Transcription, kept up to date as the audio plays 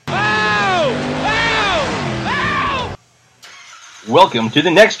Welcome to the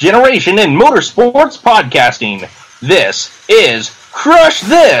next generation in motorsports podcasting. This is Crush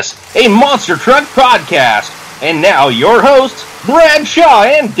This, a Monster Truck podcast. And now your hosts, Brad Shaw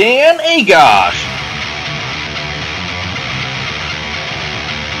and Dan Agosh.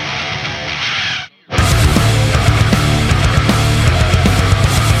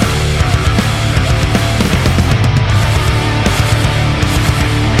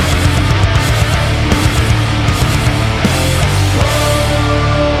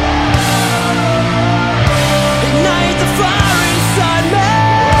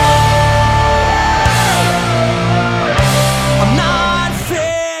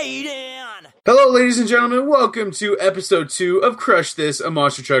 Hello, ladies and gentlemen. Welcome to episode 2 of Crush This, a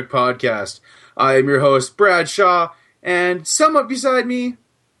Monster Truck podcast. I am your host, Brad Shaw, and somewhat beside me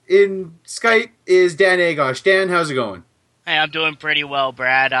in Skype is Dan Agosh. Dan, how's it going? Hey, I'm doing pretty well,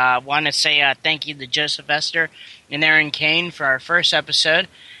 Brad. I want to say thank you to Joseph Esther and Aaron Kane for our first episode,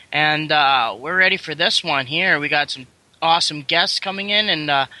 and we're ready for this one here. We got some awesome guests coming in,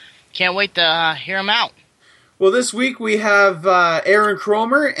 and can't wait to hear them out. Well, this week we have Aaron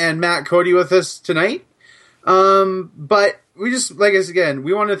Cromer and Matt Cody with us tonight. But we just, like us again,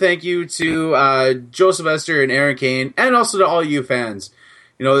 we want to thank you to Joseph Esther and Aaron Kane, and also to all you fans.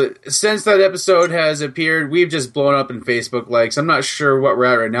 You know, since that episode has appeared, we've just blown up in Facebook likes. I'm not sure what we're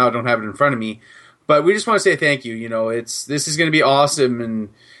at right now. I don't have it in front of me. But we just want to say thank you. You know, this is going to be awesome, and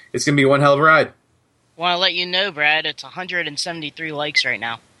it's going to be one hell of a ride. I want to let you know, Brad, it's 173 likes right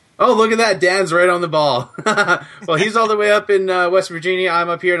now. Oh, look at that. Dan's right on the ball. Well, he's all the way up in West Virginia. I'm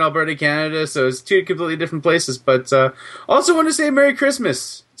up here in Alberta, Canada, so it's two completely different places. But also want to say Merry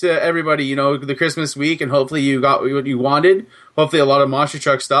Christmas to everybody, you know, the Christmas week, and hopefully you got what you wanted. Hopefully a lot of Monster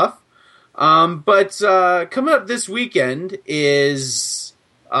Truck stuff. But coming up this weekend is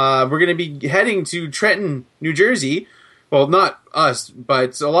we're going to be heading to Trenton, New Jersey. Well, not us,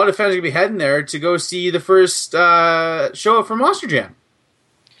 but a lot of fans are going to be heading there to go see the first show for Monster Jam.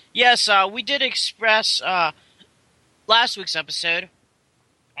 Yes, we did express last week's episode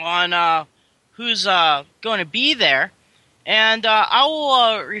on who's going to be there, and I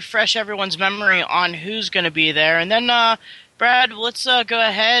will refresh everyone's memory on who's going to be there, and then, Brad, let's go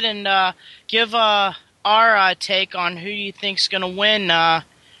ahead and give our take on who you think's going to win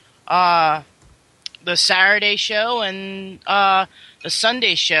the Saturday show and the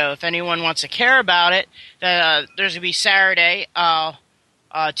Sunday show. If anyone wants to care about it, there's going to be Saturday,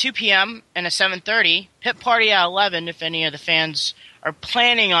 2 p.m. and a 7:30, pit party at 11 if any of the fans are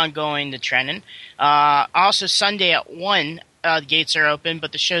planning on going to Trenton. Also Sunday at 1, the gates are open,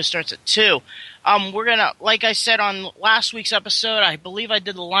 but the show starts at 2. We're going to, like I said on last week's episode, I believe I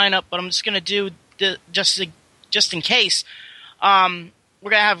did the lineup, but I'm just going to do just in case. We're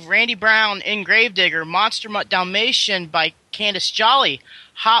going to have Randy Brown in Gravedigger, Monster Mutt Dalmatian by Candice Jolly,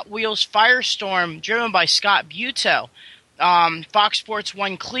 Hot Wheels Firestorm driven by Scott Buteau, Fox Sports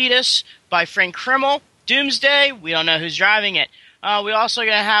 1 Cletus by Frank Krimmel. Doomsday, we don't know who's driving it. We also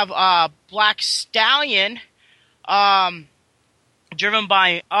going to have Black Stallion, driven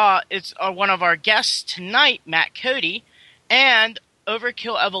by it's one of our guests tonight, Matt Cody, and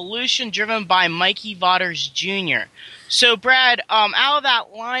Overkill Evolution, driven by Mikey Vaughters Jr. So, Brad, out of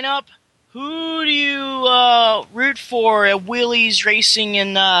that lineup, who do you root for at Wheelies Racing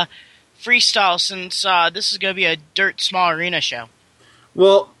and freestyle, since this is going to be a dirt small arena show?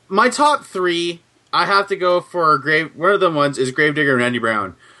 Well, my top 3, I have to go for one of the ones is Gravedigger and Randy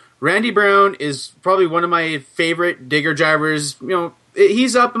Brown. Randy Brown is probably one of my favorite digger drivers. You know,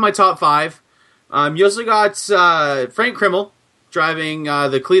 he's up in my top 5. You also got Frank Krimmel driving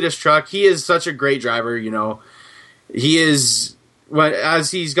the Cletus truck. He is such a great driver, you know. He is,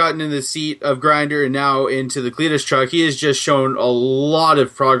 as he's gotten in the seat of Grinder and now into the Cletus truck, he has just shown a lot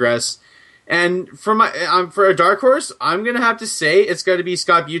of progress. And for a dark horse, I'm gonna have to say it's got to be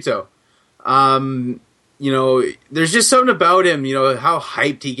Scott Buteau. You know, there's just something about him. You know how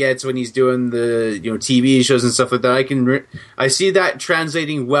hyped he gets when he's doing the TV shows and stuff like that. I see that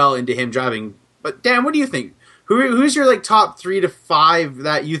translating well into him driving. But Dan, what do you think? Who's your top 3 to 5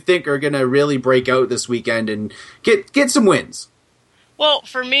 that you think are gonna really break out this weekend and get some wins? Well,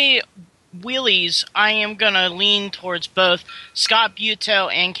 for me, Wheelies, I am going to lean towards both Scott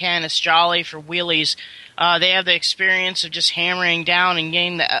Buteau and Candice Jolly for Wheelies. They have the experience of just hammering down and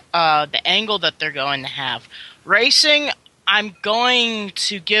getting the angle that they're going to have. Racing, I'm going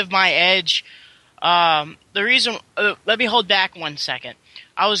to give my edge. The reason, let me hold back 1 second.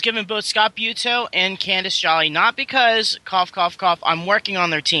 I was giving both Scott Buteau and Candice Jolly, not because, cough, cough, cough, I'm working on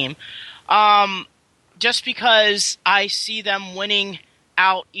their team, just because I see them winning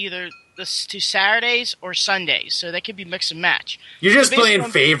out either this to Saturdays or Sundays, so they could be mix and match. You're just So playing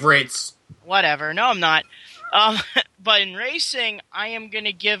basically, favorites. whatever. No, I'm not. But in racing, I am going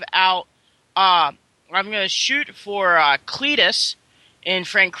to give out. I'm going to shoot for Cletus in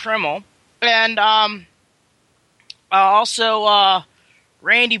Frank Krimmel, and also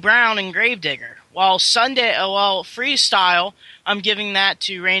Randy Brown and Gravedigger. While freestyle, I'm giving that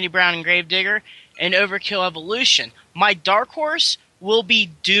to Randy Brown and Gravedigger and Overkill Evolution. My dark horse will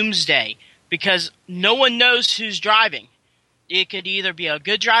be Doomsday because no one knows who's driving. It could either be a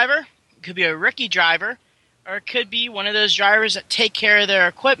good driver, it could be a rookie driver, or it could be one of those drivers that take care of their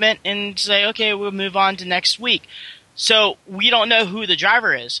equipment and say, okay, we'll move on to next week. So we don't know who the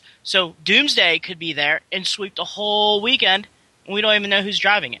driver is. So Doomsday could be there and sweep the whole weekend, and we don't even know who's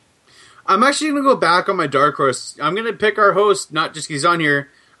driving it. I'm actually going to go back on my dark horse. I'm going to pick our host, not just 'cause he's on here,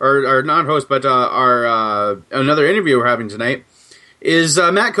 or not host, but our another interview we're having tonight, is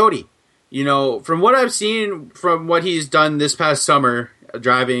Matt Cody. You know, from what I've seen, from what he's done this past summer,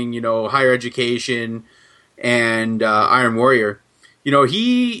 driving, higher education and Iron Warrior,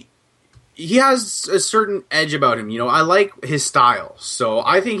 he has a certain edge about him. I like his style. So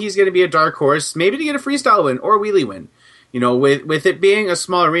I think he's going to be a dark horse, maybe to get a freestyle win or a wheelie win. With it being a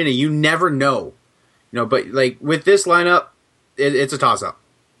small arena, you never know. But like with this lineup, it's a toss-up.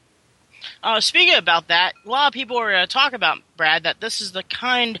 Speaking about that, a lot of people are going to talk about, Brad, that this is the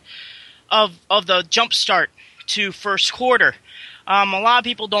kind of the jump start to first quarter. A lot of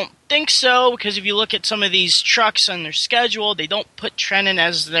people don't think so because if you look at some of these trucks on their schedule, they don't put Trenton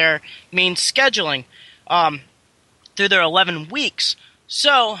as their main scheduling through their 11 weeks.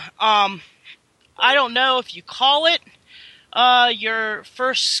 So I don't know if you call it your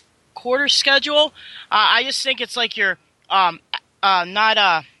first quarter schedule. I just think it's like your not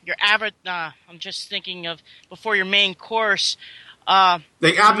your average. I'm just thinking of before your main course. The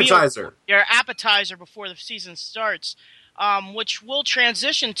appetizer. Your appetizer before the season starts, which will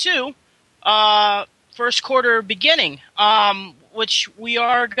transition to first quarter beginning, which we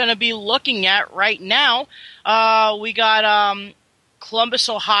are going to be looking at right now. We got Columbus,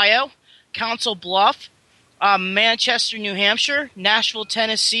 Ohio, Council Bluff, Manchester, New Hampshire, Nashville,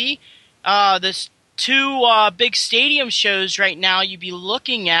 Tennessee. There's two big stadium shows right now you'd be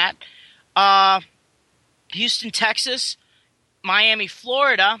looking at. Houston, Texas, Miami,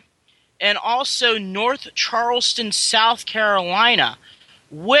 Florida, and also North Charleston, South Carolina,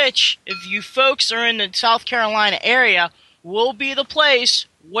 which, if you folks are in the South Carolina area, will be the place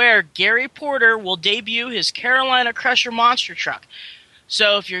where Gary Porter will debut his Carolina Crusher monster truck.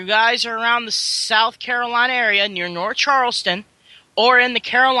 So if you guys are around the South Carolina area near North Charleston or in the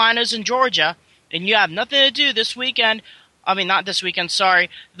Carolinas and Georgia, and you have nothing to do this weekend, not this weekend,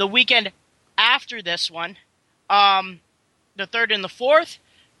 sorry, the weekend after this one, the 3rd and the 4th,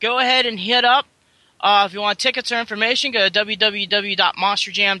 go ahead and hit up. If you want tickets or information, go to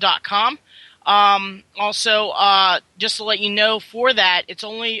www.monsterjam.com. Also, just to let you know, for that, it's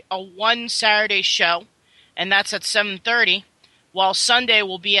only a one Saturday show, and that's at 7:30, while Sunday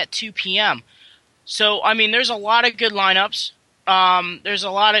will be at 2 p.m. So, there's a lot of good lineups.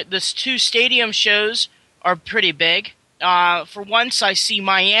 This two stadium shows are pretty big. For once, I see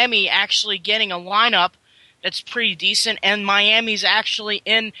Miami actually getting a lineup that's pretty decent, and Miami's actually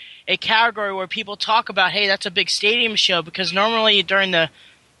in a category where people talk about, hey, that's a big stadium show, because normally during the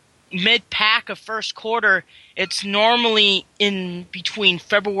mid-pack of first quarter, it's normally in between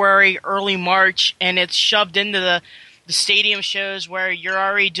February, early March, and it's shoved into the stadium shows where you're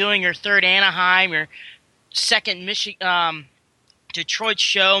already doing your third Anaheim, your second Detroit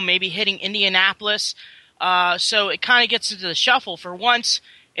show, maybe hitting Indianapolis. So it kind of gets into the shuffle. For once,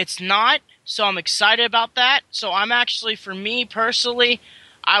 it's not, so I'm excited about that. So I'm actually, for me personally,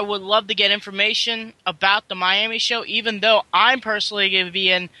 I would love to get information about the Miami show, even though I'm personally going to be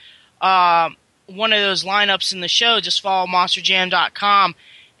in one of those lineups in the show. Just follow monsterjam.com.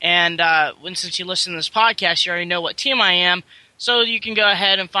 And since you listen to this podcast, you already know what team I am, so you can go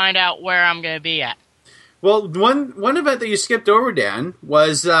ahead and find out where I'm going to be at. Well, one event that you skipped over, Dan,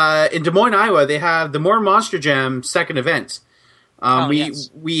 was in Des Moines, Iowa. They have the More Monster Jam second event. Yes.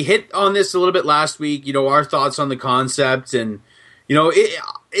 We hit on this a little bit last week. Our thoughts on the concept, and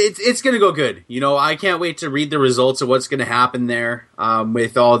it's going to go good. I can't wait to read the results of what's going to happen there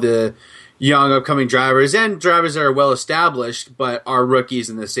with all the young upcoming drivers and drivers that are well established but are rookies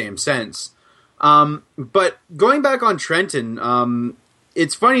in the same sense. But going back on Trenton,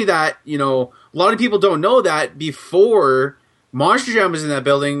 it's funny that a lot of people don't know that before Monster Jam was in that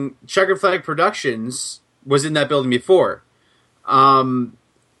building, Checkered Flag Productions was in that building before.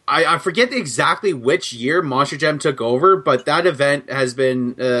 I I forget exactly which year Monster Jam took over, but that event has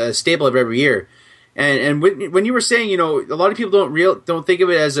been a staple of every year. And when you were saying, a lot of people don't think of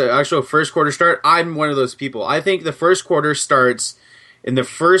it as an actual first quarter start, I'm one of those people. I think the first quarter starts in the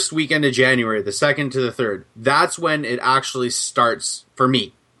first weekend of January, the 2nd to the 3rd. That's when it actually starts for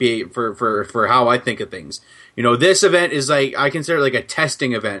me, for how I think of things. This event is I consider it like a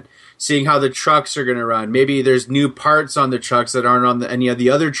testing event, seeing how the trucks are going to run. Maybe there's new parts on the trucks that aren't on any of the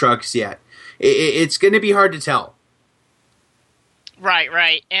other trucks yet. It's going to be hard to tell.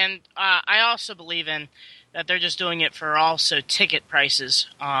 Right. And I also believe in that they're just doing it for also ticket prices.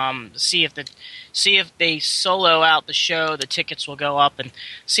 See if they solo out the show, the tickets will go up, and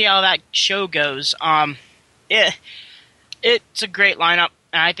see how that show goes. It's a great lineup,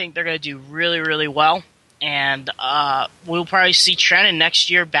 and I think they're going to do really, really well. And we'll probably see Trenton next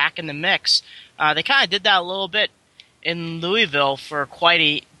year back in the mix. They kind of did that a little bit in Louisville for quite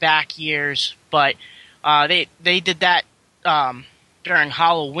a back years, but they did that during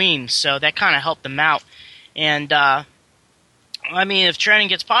Halloween, so that kind of helped them out. And if Trenton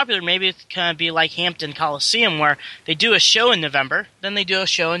gets popular, maybe it can be like Hampton Coliseum, where they do a show in November, then they do a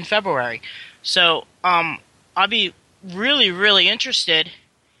show in February. So I'll be really, really interested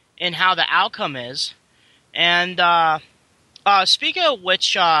in how the outcome is. And speaking of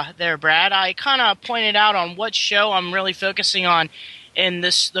which, there, Brad, I kind of pointed out on what show I'm really focusing on in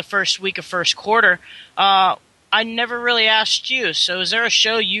the first week of first quarter. I never really asked you. So is there a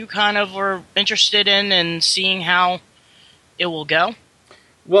show you kind of were interested in and seeing how it will go?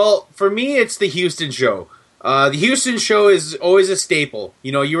 Well, for me, it's the Houston show. The Houston show is always a staple.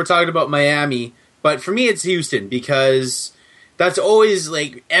 You were talking about Miami, but for me, it's Houston because that's always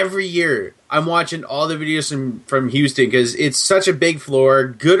every year I'm watching all the videos from Houston because it's such a big floor,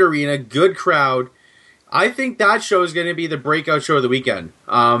 good arena, good crowd. I think that show is going to be the breakout show of the weekend.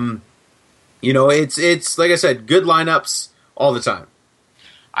 It's like I said, good lineups all the time.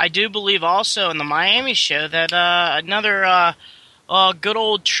 I do believe also in the Miami show that another good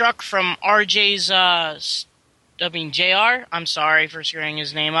old truck from RJ's, JR, I'm sorry for screwing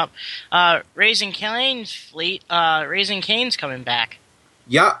his name up, Raising Cane's fleet, Raising Cane's coming back.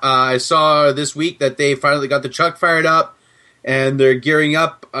 Yeah, I saw this week that they finally got the truck fired up, and they're gearing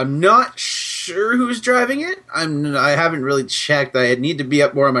up. I'm not sure who's driving it. I haven't really checked. I need to be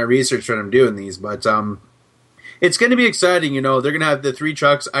up more on my research when I'm doing these, but it's going to be exciting. They're going to have the 3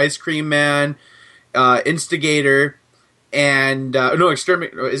 trucks: Ice Cream Man, Instigator, and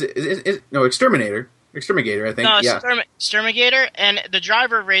Exterminator. Exterminator, I think. No, yeah. Exterminator, and the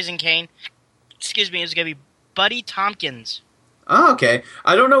driver of Raising Cane, is going to be Buddy Tompkins. Oh, okay.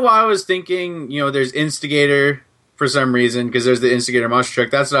 I don't know why I was thinking, there's Instigator for some reason, because there's the Instigator monster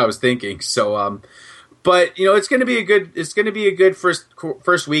truck. That's what I was thinking. So, but it's going to be a good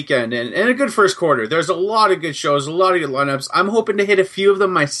first weekend and a good first quarter. There's a lot of good shows, a lot of good lineups. I'm hoping to hit a few of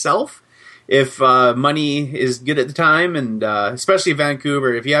them myself if money is good at the time, and especially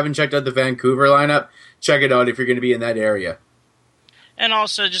Vancouver. If you haven't checked out the Vancouver lineup, check it out if you're going to be in that area. And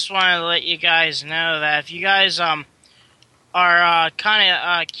also, just wanted to let you guys know that if you guys are kind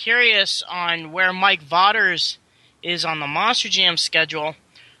of curious on where Mike Vaughters is on the Monster Jam schedule,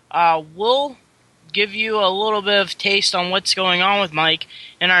 we'll give you a little bit of taste on what's going on with Mike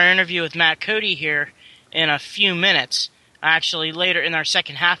in our interview with Matt Cody here in a few minutes, actually later in our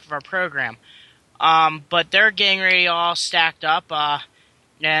second half of our program. But they're getting ready all stacked up,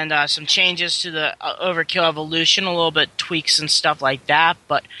 and some changes to the Overkill Evolution, a little bit tweaks and stuff like that.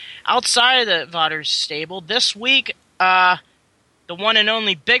 But outside of the Vaughters stable, this week, the one and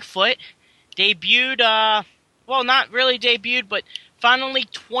only Bigfoot debuted, not really debuted, but finally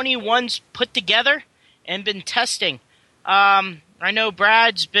 21's put together and been testing. I know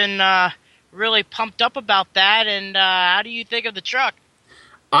Brad's been really pumped up about that, and how do you think of the truck?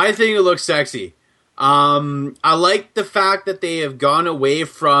 I think it looks sexy. I like the fact that they have gone away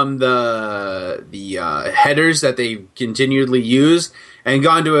from the headers that they continually use and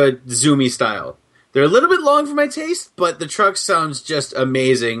gone to a zoomy style. They're a little bit long for my taste, but the truck sounds just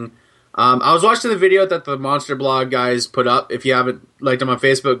amazing. I was watching the video that the Monster Blog guys put up. If you haven't liked them on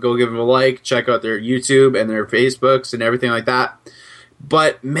Facebook, go give them a like. Check out their YouTube and their Facebooks and everything like that.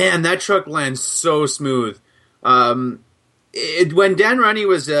 But, man, that truck lands so smooth. When Dan Runny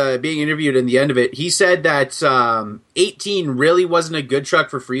was being interviewed in the end of it, he said that 18 really wasn't a good truck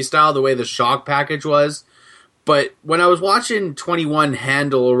for freestyle the way the shock package was. But when I was watching 21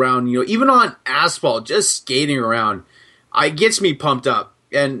 handle around, even on asphalt, just skating around, it gets me pumped up.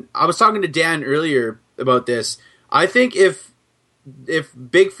 And I was talking to Dan earlier about this. I think if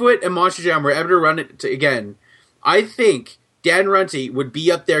Bigfoot and Monster Jam were ever to run it again, I think Dan Runte would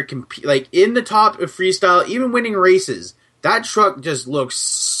be up there, like in the top of freestyle, even winning races. That truck just looks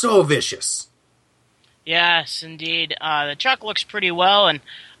so vicious. Yes, indeed. The truck looks pretty well, and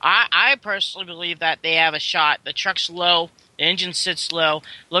I personally believe that they have a shot. The truck's low, the engine sits low.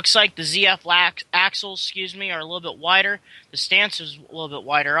 Looks like the ZF axles, are a little bit wider. The stance is a little bit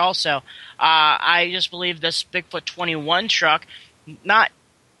wider also. I just believe this Bigfoot 21 truck, not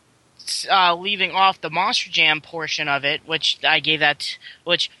leaving off the Monster Jam portion of it, which I gave that,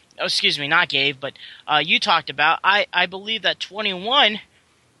 not gave, but you talked about. I believe that 21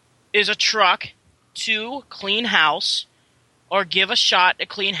 is a truck to clean house or give a shot at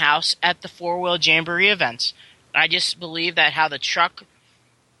clean house at the four-wheel Jamboree events. I just believe that how the truck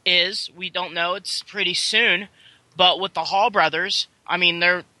is, we don't know. It's pretty soon, but with the Hall brothers, I mean,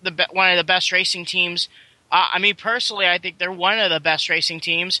 they're one of the best racing teams. Personally, I think they're one of the best racing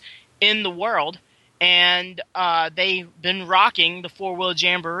teams in the world, and they've been rocking the four-wheel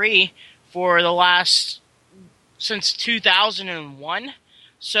Jamboree for since 2001.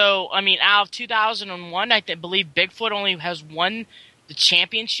 So, out of 2001, I believe Bigfoot only has won the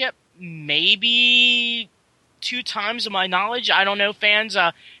championship maybe 2 times of my knowledge. I don't know, fans,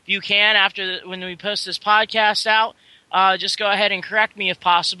 if you can, when we post this podcast out, just go ahead and correct me if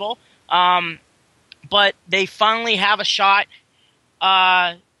possible. But they finally have a shot.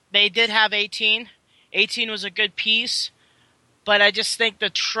 They did have 18. 18 was a good piece, but I just think the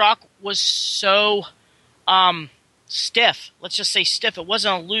truck was so stiff. Let's just say stiff. It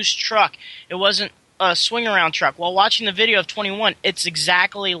wasn't a loose truck. It wasn't a swing-around truck. While watching the video of 21, it's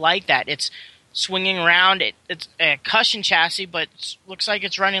exactly like that. It's swinging around. It's a cushion chassis, but it looks like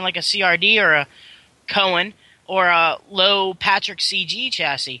it's running like a CRD or a Cohen or a low Patrick CG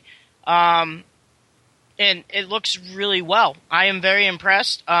chassis. And it looks really well. I am very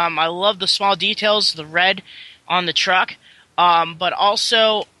impressed. I love the small details, the red on the truck. But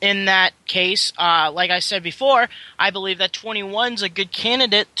also in that case, like I said before, I believe that 21's a good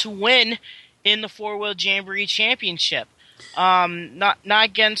candidate to win in the four-wheel Jamboree Championship. Not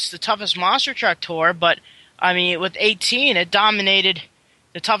against the Toughest Monster Truck Tour, but with 18, it dominated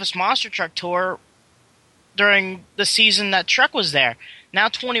the Toughest Monster Truck Tour during the season that truck was there. Now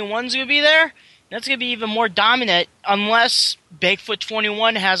 21's going to be there. That's going to be even more dominant unless Bigfoot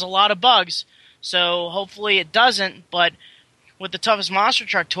 21 has a lot of bugs. So hopefully it doesn't, but with the Toughest Monster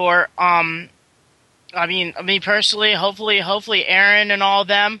Truck Tour, personally, hopefully Aaron and all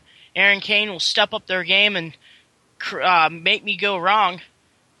them, Aaron Kane will step up their game and make me go wrong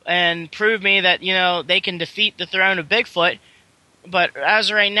and prove me that, they can defeat the throne of Bigfoot. But as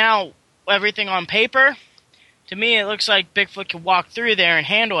of right now, everything on paper, to me it looks like Bigfoot can walk through there and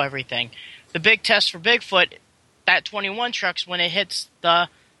handle everything. The big test for Bigfoot, that 21 truck's when it hits the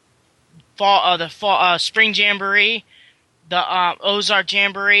spring jamboree, the Ozark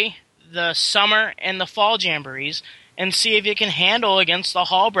Jamboree, the summer and the fall jamborees, and see if it can handle against the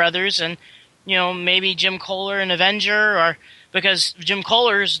Hall brothers and, maybe Jim Kohler and Avenger, or because Jim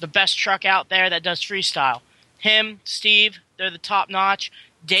Kohler is the best truck out there that does freestyle. Him, Steve, they're the top notch.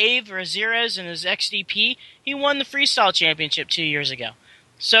 Dave Ramirez and his XDP, he won the freestyle championship 2 years ago.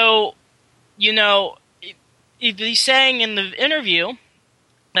 So, if he's saying in the interview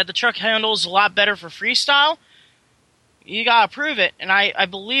that the truck handles a lot better for freestyle, you gotta prove it, and I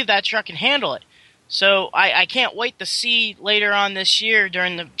believe that truck can handle it. So I can't wait to see later on this year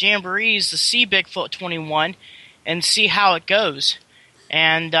during the Jamborees to see Bigfoot 21 and see how it goes.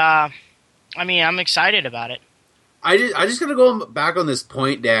 And I'm excited about it. I just gotta go back on this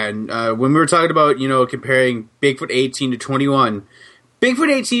point, Dan. When we were talking about comparing Bigfoot 18 to 21,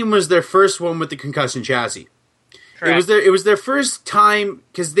 Bigfoot 18 was their first one with the concussion chassis. Correct. It was their first time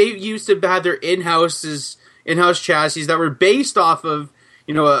because they used to have their in-house chassis that were based off of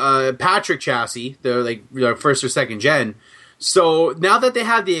a Patrick chassis, the first or second gen. So now that they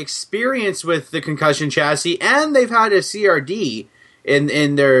have the experience with the concussion chassis and they've had a CRD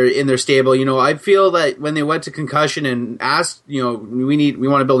in their stable, I feel that when they went to concussion and asked, we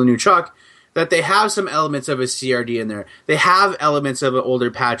want to build a new truck, that they have some elements of a CRD in there. They have elements of an older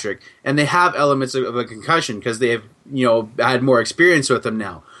Patrick, and they have elements of a concussion because they have, had more experience with them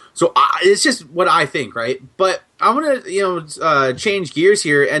now. So it's just what I think, right? But I want to, change gears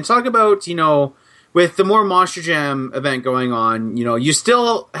here and talk about, with the more Monster Jam event going on, you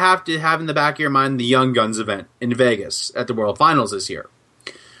still have to have in the back of your mind the Young Guns event in Vegas at the World Finals this year.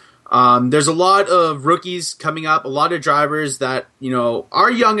 There's a lot of rookies coming up, a lot of drivers that,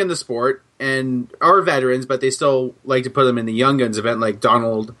 are young in the sport and are veterans, but they still like to put them in the Young Guns event, like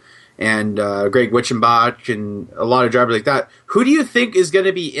Donald and Greg Witchenbach and a lot of drivers like that. Who do you think is going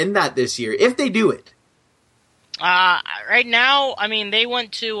to be in that this year, if they do it? Right now, I mean, they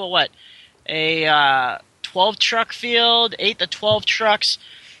went to a 12 truck field, 8 to 12 trucks.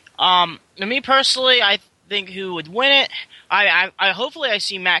 Me personally, I think who would win it, I hopefully I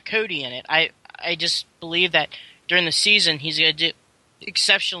see Matt Cody in it. I just believe that during the season he's going to do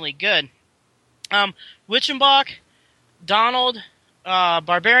exceptionally good. Witchenbach, Donald,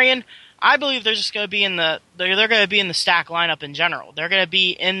 Barbarian, I believe they're just going to be they're going to be in the stack lineup in general. They're going to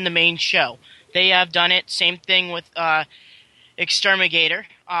be in the main show. They have done it. Same thing with Exterminator.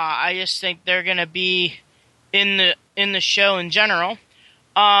 I just think they're going to be in the show in general.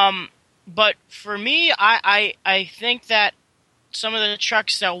 But for me, I think that some of the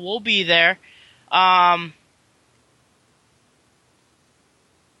trucks that will be there, for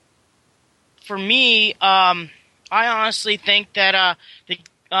me, I honestly think that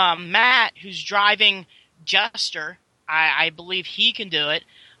Matt, who's driving Jester, I believe he can do it.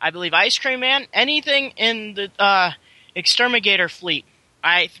 I believe Ice Cream Man, anything in the Exterminator fleet,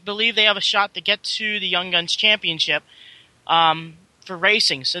 I believe they have a shot to get to the Young Guns Championship for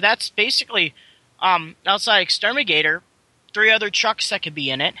racing. So that's basically, outside Exterminator, 3 other trucks that could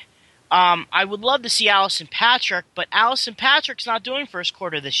be in it. I would love to see Allison Patrick, but Allison Patrick's not doing first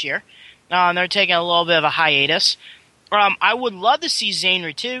quarter this year. They're taking a little bit of a hiatus. I would love to see Zane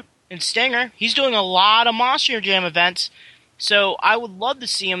Retoot and Stinger. He's doing a lot of Monster Jam events, so I would love to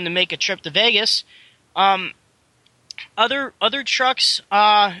see him to make a trip to Vegas. Other trucks,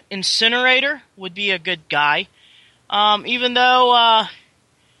 Incinerator would be a good guy. Even though,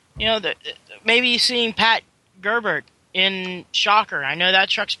 maybe seeing Pat Gerbert in Shocker. I know that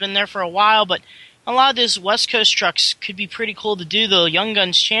truck's been there for a while, but a lot of these West Coast trucks could be pretty cool to do the Young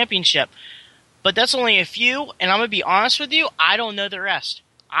Guns Championship. But that's only a few, and I'm going to be honest with you, I don't know the rest.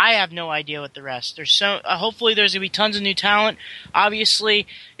 I have no idea what the rest. Hopefully there's going to be tons of new talent. Obviously,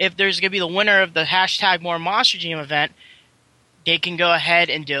 if there's going to be the winner of the #More Monster Jam event, they can go ahead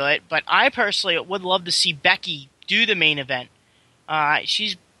and do it. But I personally would love to see Becky do the main event.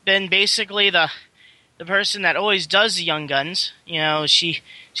 She's been basically the person that always does the Young Guns.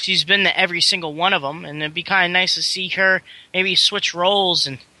 She's been to every single one of them, and it'd be kind of nice to see her maybe switch roles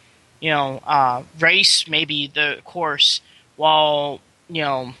and race maybe the course while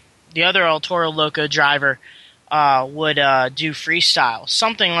the other El Toro Loco driver would do freestyle,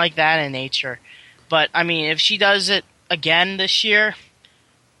 something like that in nature. But I mean, if she does it again this year,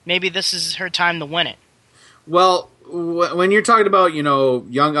 maybe this is her time to win it. Well, when you're talking about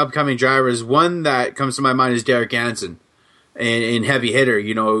young upcoming drivers, one that comes to my mind is Derek Hansen in Heavy Hitter.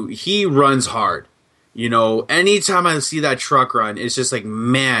 He runs hard. Anytime I see that truck run, it's just like,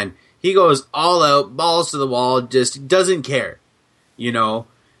 man, he goes all out, balls to the wall, just doesn't care. He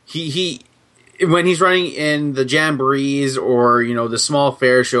when he's running in the jamborees or the small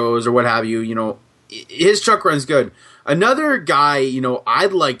fair shows or what have you, his truck runs good. Another guy,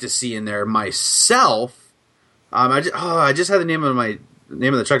 I'd like to see in there myself. I just had the name of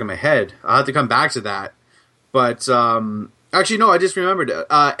the truck in my head. I'll have to come back to that. But actually, no, I just remembered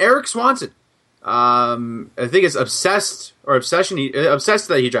Eric Swanson. I think it's Obsessed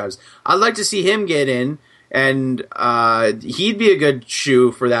that he drives. I'd like to see him get in, and he'd be a good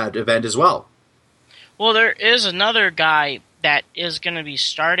shoe for that event as well. Well, there is another guy that is going to be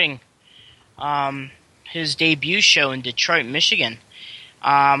starting his debut show in Detroit, Michigan.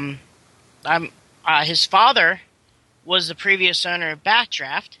 His father was the previous owner of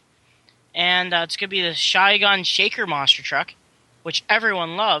Backdraft, and it's going to be the Shy-Gun Shaker monster truck, which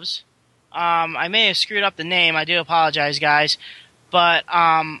everyone loves. I may have screwed up the name. I do apologize, guys. But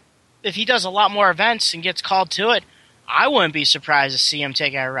if he does a lot more events and gets called to it, I wouldn't be surprised to see him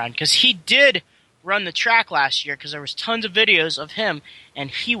take a run. Because he did run the track last year, because there was tons of videos of him, and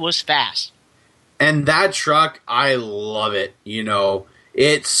he was fast. And that truck, I love it.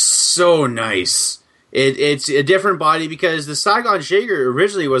 It's so nice. It's a different body because the Saigon Shaker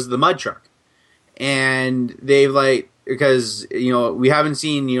originally was the mud truck. And they've because, we haven't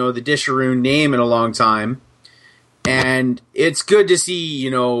seen, the Disharoon name in a long time. And it's good to see,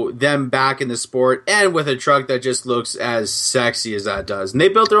 them back in the sport and with a truck that just looks as sexy as that does. And they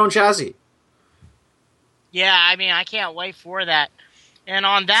built their own chassis. Yeah, I mean, I can't wait for that. And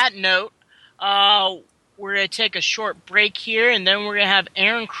on that note, we're going to take a short break here, and then we're going to have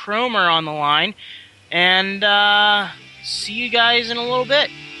Aaron Cromer on the line. And see you guys in a little bit.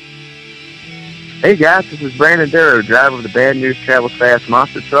 Hey guys, this is Brandon Darrow, driver of the Bad News Travels Fast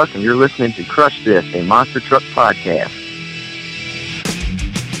Monster Truck, and you're listening to Crush This, a Monster Truck podcast.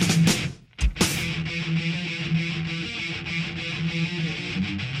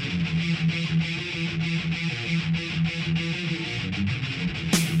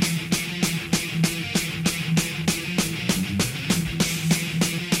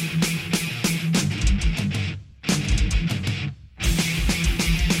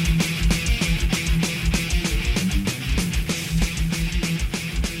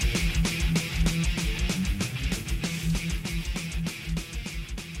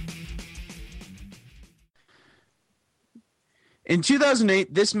 In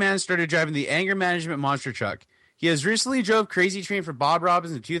 2008, this man started driving the anger management monster truck. He has recently drove Crazy Train for Bob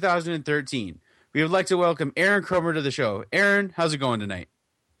Robbins in 2013. We would like to welcome Aaron Cromer to the show. Aaron, how's it going tonight?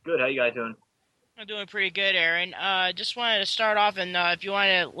 Good. How you guys doing? I'm doing pretty good, Aaron. Just wanted to start off, and if you want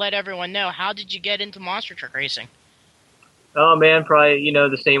to let everyone know, how did you get into monster truck racing? Oh man, probably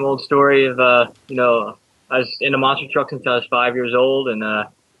the same old story of I was into monster trucks since I was 5 years old, and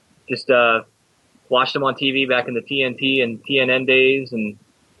just watched them on TV back in the TNT and TNN days, and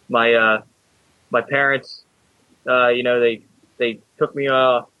my parents, they took me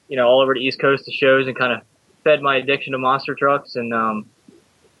all over the East Coast to shows and kind of fed my addiction to monster trucks, and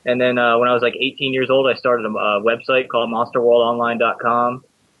then when I was like 18 years old, I started a website called MonsterWorldOnline.com.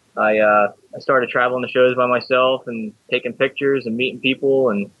 I started traveling the shows by myself and taking pictures and meeting people,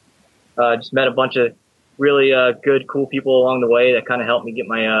 and just met a bunch of really good, cool people along the way that kind of helped me get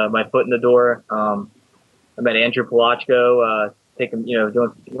my foot in the door. I met Andrew Polachko,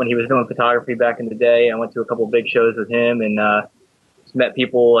 when he was doing photography back in the day. I went to a couple of big shows with him, and just met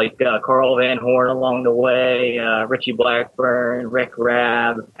people like Carl Van Horn along the way, Richie Blackburn, Rick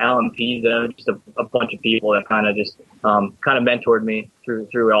Rabb, Alan Pizzo, just a bunch of people that kind of just mentored me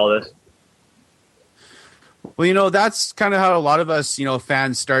through all this. Well, that's kind of how a lot of us,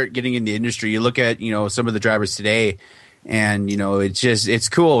 fans start getting in the industry. You look at, some of the drivers today, and, it's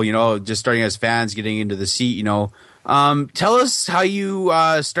cool, just starting as fans, getting into the seat, Tell us how you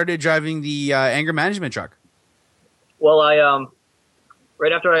started driving the anger management truck. Well, I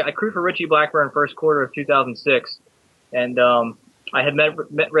right after I crewed for Richie Blackburn first quarter of 2006, and I had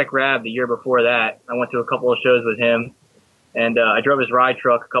met Rick Rabb the year before that. I went to a couple of shows with him, and I drove his ride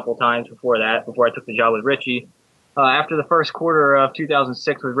truck a couple of times before that, before I took the job with Richie. After the first quarter of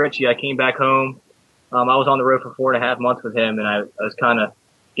 2006 with Richie, I came back home. I was on the road for 4.5 months with him, and I was kind of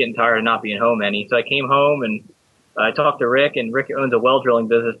getting tired of not being home any. So I came home, and I talked to Rick, and Rick owns a well drilling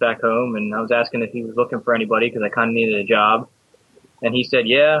business back home, and I was asking if he was looking for anybody because I kind of needed a job. And he said,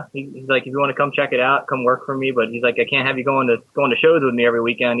 yeah. He's like, if you want to come check it out, come work for me. But he's like, I can't have you going to shows with me every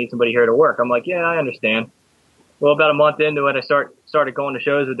weekend. I need somebody here to work. I'm like, yeah, I understand. Well, about a month into it, I started going to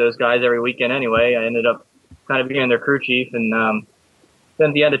shows with those guys every weekend anyway. I ended up kind of being their crew chief. And then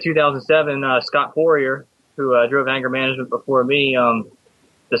at the end of 2007, Scott Poirier, who drove anger management before me,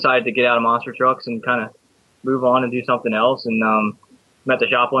 decided to get out of monster trucks and kind of move on and do something else. And met the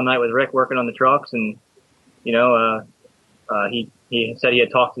shop one night with Rick working on the trucks. And, he said he had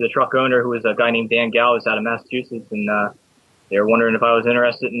talked to the truck owner, who was a guy named Dan Galvis out of Massachusetts. And they were wondering if I was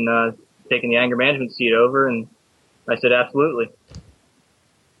interested in taking the anger management seat over. And I said, absolutely.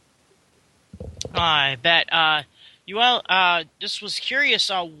 I bet. Just was curious,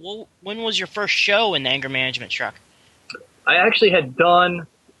 when was your first show in the anger management truck? I actually had done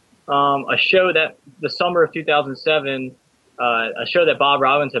a show that the summer of 2007, a show that Bob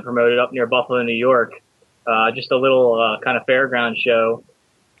Robbins had promoted up near Buffalo, New York, just a little kind of fairground show.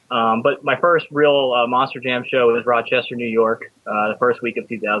 But my first real Monster Jam show was Rochester, New York, the first week of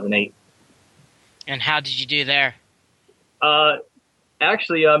 2008. And how did you do there?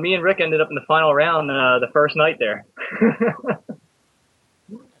 Actually, me and Rick ended up in the final round the first night there.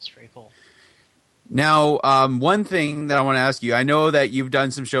 That's pretty cool. Now, one thing that I want to ask you, I know that you've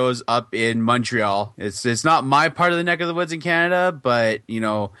done some shows up in Montreal. It's not my part of the neck of the woods in Canada, but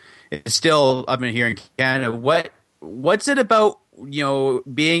it's still up in here in Canada. What's it about,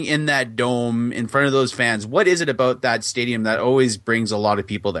 being in that dome in front of those fans? What is it about that stadium that always brings a lot of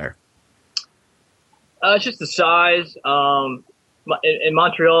people there? It's just the size. In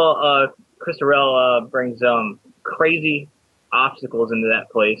Montreal, Chris Terrell brings crazy obstacles into that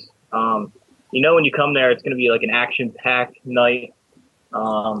place. When you come there, it's going to be like an action-packed night,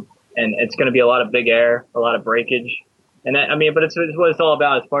 and it's going to be a lot of big air, a lot of breakage. And but it's what it's all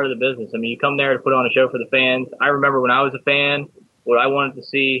about. It's part of the business. You come there to put on a show for the fans. I remember when I was a fan, what I wanted to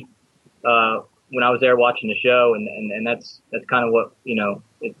see when I was there watching the show, and that's kind of what,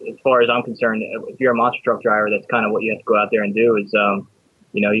 as far as I'm concerned, if you're a monster truck driver, that's kind of what you have to go out there and do is,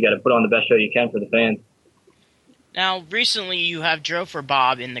 you got to put on the best show you can for the fans. Now, recently you have drove for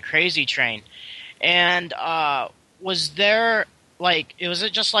Bob in the Crazy Train, and was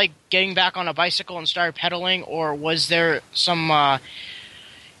it just like getting back on a bicycle and start pedaling, or was there some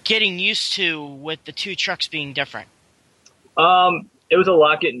getting used to with the two trucks being different? It was a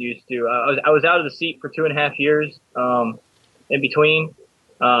lot getting used to. I was out of the seat for 2.5 years in between.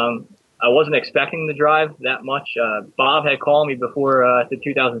 I wasn't expecting to drive that much. Bob had called me before the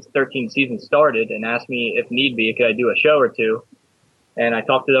 2013 season started and asked me if need be, could I do a show or two? And I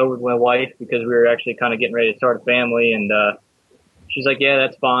talked it over with my wife because we were actually kind of getting ready to start a family. And she's like, yeah,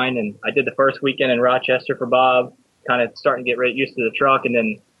 that's fine. And I did the first weekend in Rochester for Bob. kind of starting to get used to the truck. And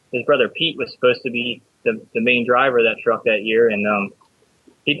then his brother Pete was supposed to be the main driver of that truck that year. And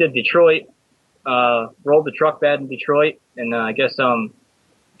he did Detroit, rolled the truck bad in Detroit. And I guess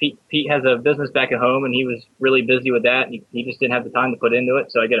Pete has a business back at home, and he was really busy with that. He just didn't have the time to put into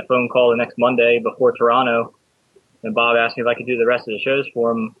it. So I get a phone call the next Monday before Toronto, and Bob asked me if I could do the rest of the shows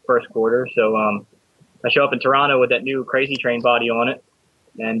for him first quarter. So I show up in Toronto with that new Crazy Train body on it,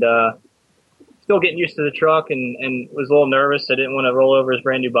 and still getting used to the truck, and was a little nervous. I didn't want to roll over his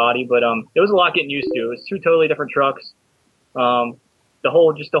brand new body, but it was a lot getting used to. It was two totally different trucks. The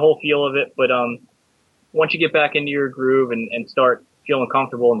whole feel of it, but once you get back into your groove and start feeling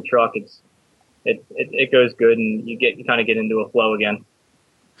comfortable in the truck, it goes good, and you kind of get into a flow again.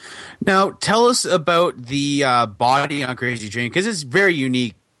 Now, tell us about the body on Crazy Train, because it's very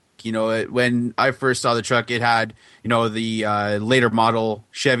unique. You know, when I first saw the truck, it had, you know, the later model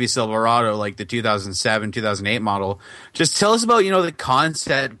Chevy Silverado, like the 2007, 2008 model. Just tell us about, you know, the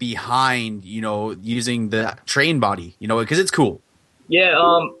concept behind, you know, using the train body, you know, because it's cool. Yeah,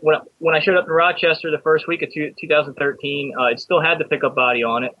 when I showed up in Rochester the first week of 2013, it still had the pickup body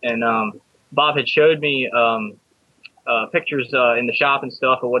on it, and Bob had showed me pictures in the shop and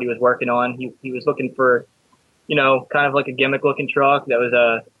stuff of what he was working on. He was looking for, you know, kind of like a gimmick-looking truck that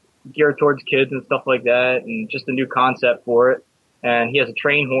was geared towards kids and stuff like that, and just a new concept for it. And he has a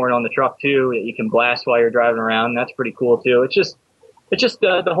train horn on the truck too that you can blast while you're driving around. That's pretty cool too. It's just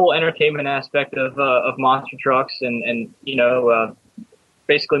the whole entertainment aspect of monster trucks, and you know,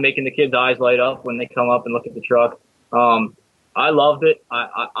 basically making the kids' eyes light up when they come up and look at the truck. I loved it.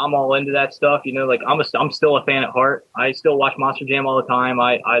 I'm all into that stuff. You know, like I'm still a fan at heart. I still watch Monster Jam all the time.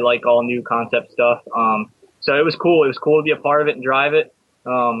 I like all new concept stuff. So it was cool. It was cool to be a part of it and drive it.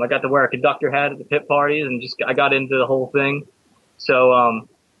 I got to wear a conductor hat at the pit parties, and I got into the whole thing. So,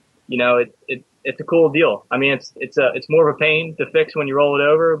 you know, it's a cool deal. I mean, it's more of a pain to fix when you roll it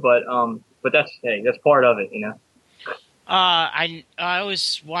over, but that's part of it, you know. I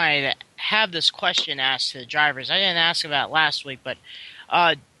always wanted to have this question asked to the drivers. I didn't ask about it last week, but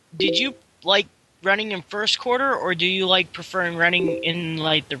did you like running in first quarter, or do you like preferring running in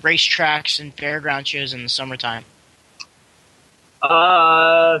like the racetracks and fairground shows in the summertime?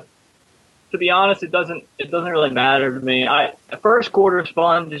 To be honest, it doesn't really matter to me. First quarter is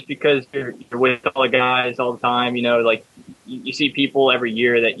fun just because you're with all the guys all the time. You know, like you see people every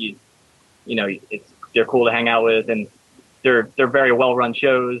year that you know, they're cool to hang out with, and they're very well run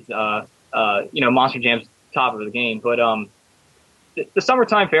shows. You know, Monster Jam's top of the game, but the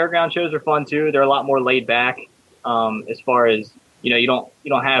summertime fairground shows are fun too. They're a lot more laid back. As far as, you know, you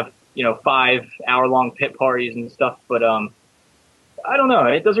don't have, you know, 5-hour long pit parties and stuff, but I don't know.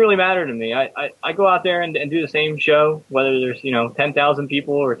 It doesn't really matter to me. I go out there and do the same show, whether there's, you know, 10,000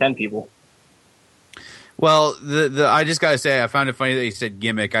 people or 10 people. Well, I just gotta say, I found it funny that you said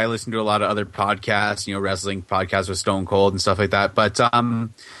gimmick. I listen to a lot of other podcasts, you know, wrestling podcasts with Stone Cold and stuff like that. But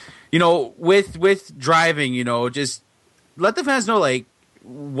you know, with driving, you know, just let the fans know, like,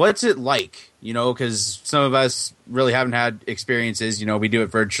 what's it like, you know, because some of us really haven't had experiences. You know, we do it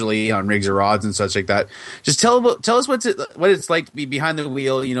virtually on rigs or rods and such like that. Just tell us what it's like to be behind the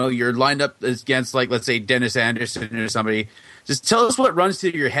wheel. You know, you're lined up against, like, let's say Dennis Anderson or somebody. Just tell us what runs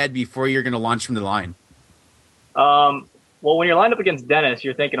through your head before you're going to launch from the line. Well, when you're lined up against Dennis,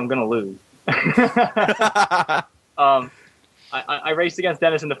 you're thinking I'm going to lose. I raced against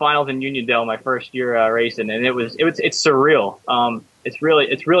Dennis in the finals in Uniondale my first year racing, and it's surreal. It's really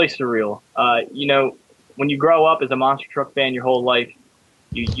surreal. You know, when you grow up as a monster truck fan your whole life,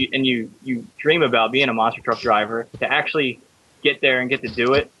 you dream about being a monster truck driver. To actually get there and get to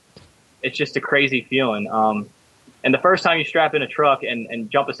do it, it's just a crazy feeling. And the first time you strap in a truck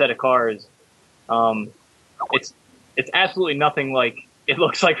and jump a set of cars, it's absolutely nothing like it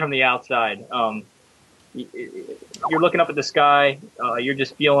looks like from the outside. You're looking up at the sky. You're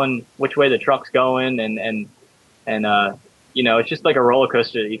just feeling which way the truck's going, and you know, it's just like a roller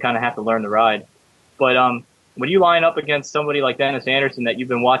coaster that you kind of have to learn to ride. But when you line up against somebody like Dennis Anderson that you've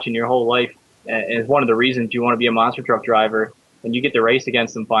been watching your whole life, and is one of the reasons you want to be a monster truck driver, and you get to race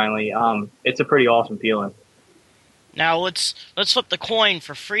against them finally, it's a pretty awesome feeling. Now let's flip the coin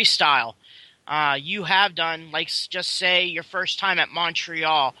for freestyle. You have done, like, just say your first time at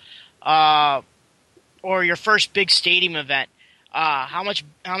Montreal, or your first big stadium event. How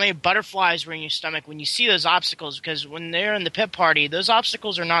many butterflies were in your stomach when you see those obstacles? Because when they're in the pit party, those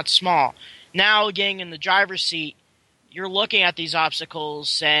obstacles are not small. Now, getting in the driver's seat, you're looking at these obstacles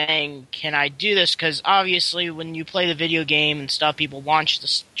saying, can I do this? Because obviously when you play the video game and stuff, people launch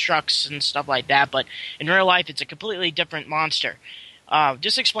the trucks and stuff like that. But in real life, it's a completely different monster.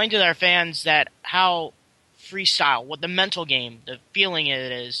 Just explain to our fans that how freestyle, what the mental game, the feeling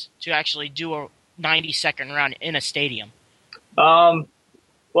it is to actually do a 90-second round in a stadium? Well,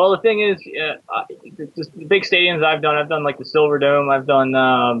 the thing is, just the big stadiums I've done like the Silver Dome. I've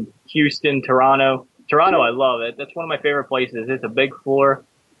done Houston, Toronto. Toronto, I love it. That's one of my favorite places. It's a big floor.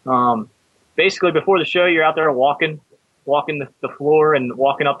 Basically, before the show, you're out there walking the floor and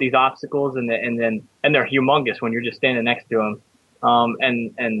walking up these obstacles, and they're humongous when you're just standing next to them.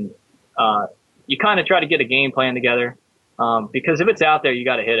 You kind of try to get a game plan together, because if it's out there, you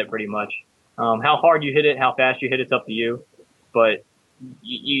got to hit it pretty much. How hard you hit it, how fast you hit it's up to you, but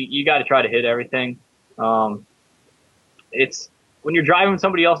you got to try to hit everything. It's when you're driving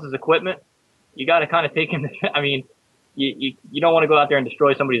somebody else's equipment, you got to kind of take in. I mean, you don't want to go out there and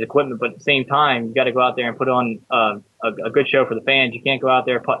destroy somebody's equipment, but at the same time, you got to go out there and put on a good show for the fans. You can't go out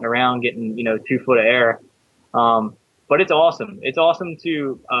there putting around, getting 2 foot of air. But it's awesome. It's awesome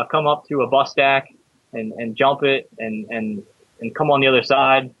to come up to a bus stack and jump it and come on the other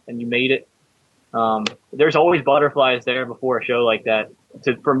side, and you made it. There's always butterflies there before a show like that.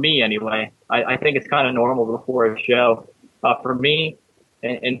 For me, anyway, I think it's kind of normal before a show. For me,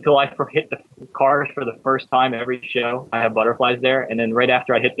 until I hit the cars for the first time every show, I have butterflies there. And then right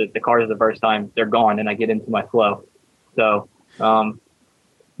after I hit the cars the first time, they're gone, and I get into my flow. So, yeah,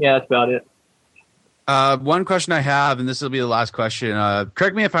 that's about it. One question I have, and this will be the last question.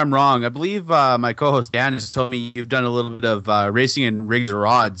 Correct me if I'm wrong. I believe my co-host Dan has told me you've done a little bit of racing in rigs or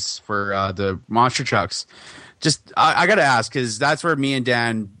rods for the monster trucks. Just, I got to ask, because that's where me and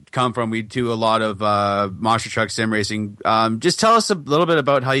Dan come from. We do a lot of monster truck sim racing. Just tell us a little bit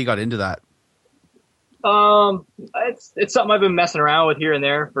about how you got into that. It's something I've been messing around with here and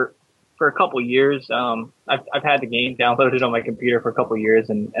there for a couple of years. I've had the game downloaded on my computer for a couple of years,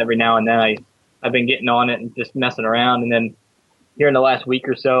 and every now and then I've been getting on it and just messing around. And then here in the last week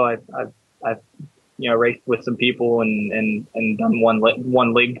or so, I've raced with some people and done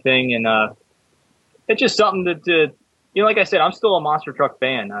one league thing, and it's just something that like I said, I'm still a monster truck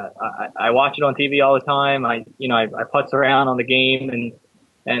fan. I watch it on TV all the time. I putz around on the game,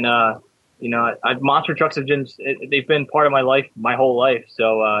 and monster trucks they've been part of my life my whole life.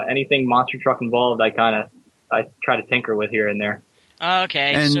 So anything monster truck involved, I try to tinker with here and there.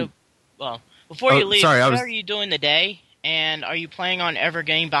 Okay, before you leave, what are you doing today? And are you planning on ever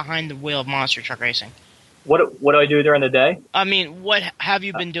getting behind the wheel of monster truck racing? What do I do during the day? I mean, what have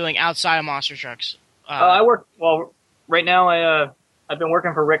you been doing outside of monster trucks? I work right now. I've been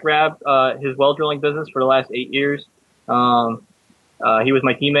working for Rick Rabb, his well drilling business, for the last 8 years. He was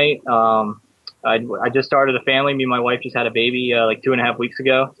my teammate. I just started a family. Me and my wife just had a baby like 2.5 weeks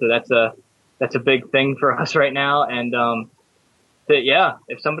ago. So that's a big thing for us right now. And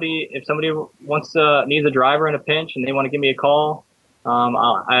if somebody needs a driver in a pinch and they want to give me a call,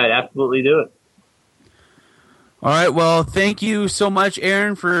 I'd absolutely do it. All right. Well, thank you so much,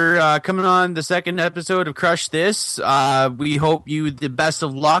 Aaron, for coming on the second episode of Crush This. We hope you the best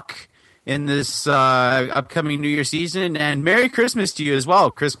of luck in this upcoming New Year season, and Merry Christmas to you as well.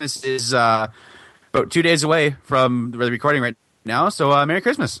 Christmas is about 2 days away from the recording right now, so Merry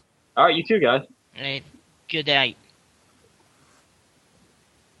Christmas. All right, you too, guys. Hey, good night.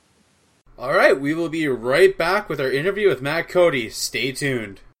 All right, we will be right back with our interview with Matt Cody. Stay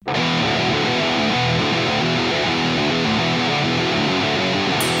tuned.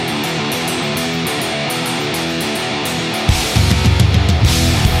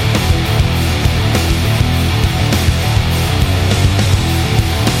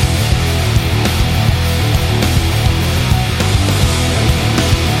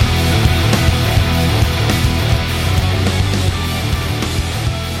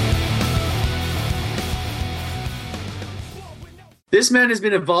 This man has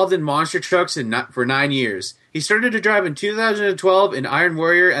been involved in monster trucks for 9 years. He started to drive in 2012 in Iron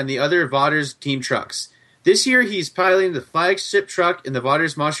Warrior and the other Vaughters team trucks. This year, he's piloting the flagship truck in the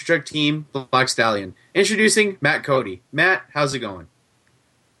Vaughters monster truck team, Black Stallion. Introducing Matt Cody. Matt, how's it going?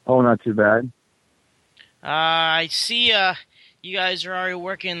 Oh, not too bad. I see you guys are already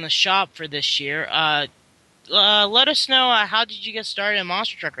working in the shop for this year. Let us know, how did you get started in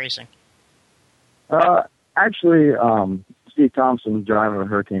monster truck racing? Actually, Steve Thompson was driving a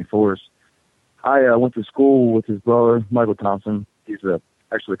Hurricane Force. I went to school with his brother, Michael Thompson. He's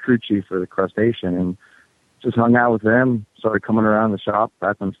actually the crew chief for the Crustacean, and just hung out with them, started coming around the shop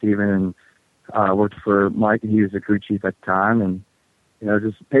back when Steven and worked for Mike, and he was the crew chief at the time, and,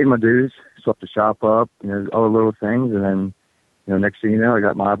 just paid my dues, swept the shop up, all the little things, and then, next thing you know, I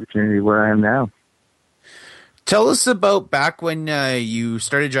got my opportunity where I am now. Tell us about back when you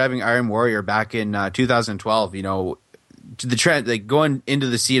started driving Iron Warrior back in 2012, the trend, like going into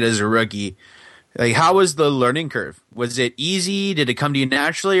the seat as a rookie, Like, how was the learning curve? Was it easy? Did it come to you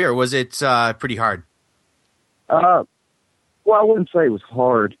naturally, or was it pretty hard? Well, I wouldn't say it was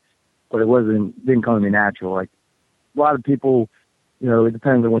hard, but didn't come to me natural. Like a lot of people, it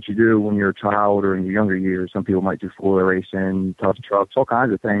depends on what you do when you're a child or in your younger years. Some people might do four-wheeler racing, tough trucks, all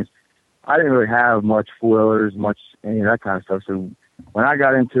kinds of things. I didn't really have much four-wheelers, much any of that kind of stuff. So when I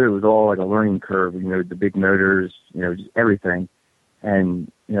got into it, it was all like a learning curve. The big motors, just everything.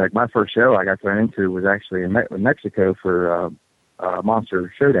 And like my first show I got thrown into was actually in Mexico for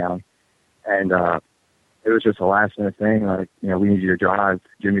Monster Showdown, and it was just a last minute thing. Like we need you to drive.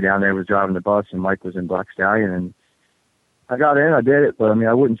 Jimmy down there was driving the bus, and Mike was in Black Stallion, and I got in. I did it, but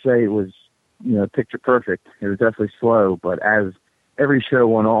I wouldn't say it was picture perfect. It was definitely slow, but as every show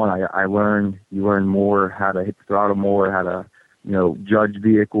went on, I learned. You learn more how to hit the throttle more, how to judge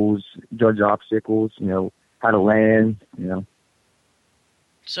vehicles, judge obstacles, how to land,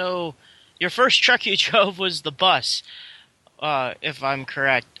 So, your first truck you drove was the bus, if I'm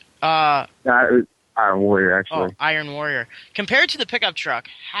correct. It was Iron Warrior, actually. Oh, Iron Warrior. Compared to the pickup truck,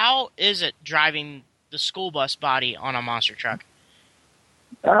 how is it driving the school bus body on a monster truck?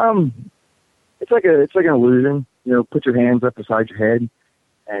 It's like an illusion. Put your hands up beside your head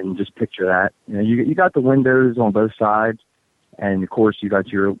and just picture that. You got the windows on both sides, and of course you got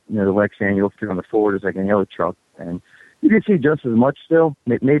your the Lexan you look through on the floor just like any other truck, and you can see just as much still,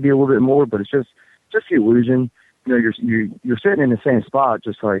 maybe a little bit more, but it's just the illusion. You're sitting in the same spot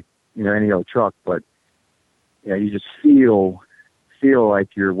just like any other truck, but you just feel like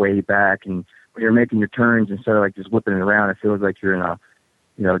you're way back, and when you're making your turns instead of like just whipping it around, it feels like you're in a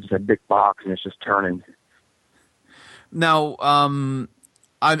just a big box and it's just turning. Now, I'm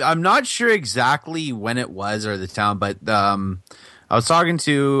not sure exactly when it was or the town, but I was talking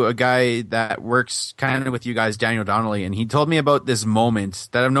to a guy that works kind of with you guys, Daniel Donnelly, and he told me about this moment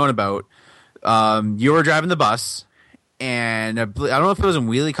that I've known about. You were driving the bus, and I don't know if it was a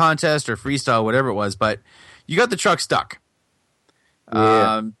wheelie contest or freestyle, whatever it was, but you got the truck stuck.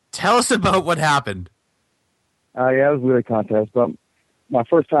 Yeah. Tell us about what happened. Yeah, it was a wheelie contest, but my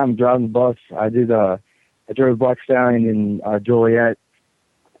first time driving the bus, I drove Black Stallion in Joliet,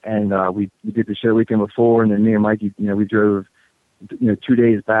 and we did the show weekend before, and then me and Mikey, we drove 2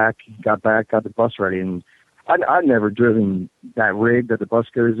 days back, got the bus ready, and I'd never driven that rig that the bus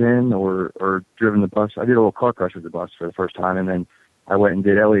goes in or driven the bus. I did a little car crush with the bus for the first time, and then I went and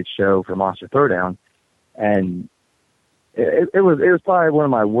did Elliot's show for Monster Throwdown, and it was probably one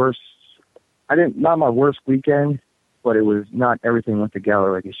of my worst. Not my worst weekend, but it was not everything went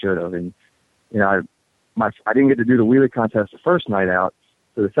together like it should have, and I didn't get to do the wheelie contest the first night out,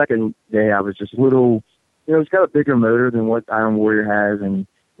 so the second day I was just a little. It's got a bigger motor than what Iron Warrior has, and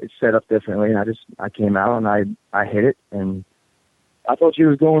it's set up differently. And I came out and I hit it, and I thought she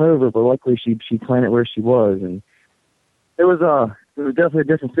was going over, but luckily she planted where she was, and it was definitely a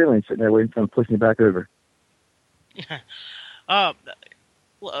different feeling sitting there waiting for him to push me back over.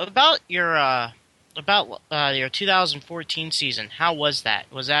 About your 2014 season, how was that?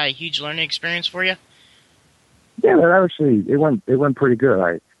 Was that a huge learning experience for you? Yeah, it went pretty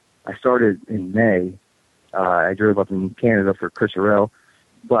good. I started in May. I drove up in Canada for Chris Arell,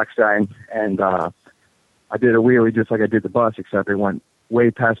 Blackstein, and I did a wheelie just like I did the bus, except it went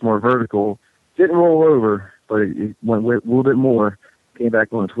way past more vertical. Didn't roll over, but it went a little bit more. Came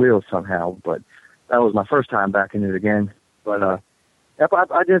back on its wheels somehow, but that was my first time back in it again. But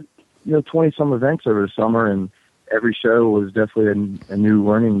I did 20-some events over the summer, and every show was definitely a new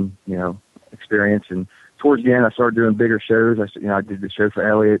learning experience. And towards the end, I started doing bigger shows. I did the show for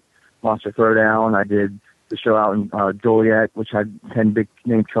Elliot, Monster Throwdown. I did the show out in Joliet, which had 10 big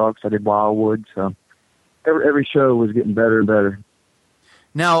name trucks. I did Wildwood. So every show was getting better and better.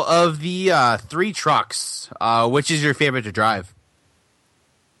 Now, of the 3 trucks, which is your favorite to drive?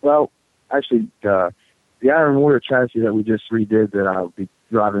 Well, actually, the Iron Warrior chassis that we just redid that I'll be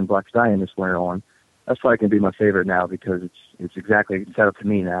driving Black Stallion this winter on, that's probably going to be my favorite now because it's exactly set up to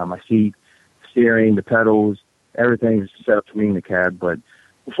me now. My seat, steering, the pedals, everything's set up to me in the cab. But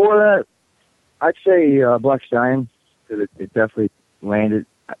before that, I'd say Black Stallion, because it definitely landed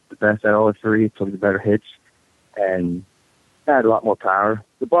the best out of all the 3. It took the better hits and had a lot more power.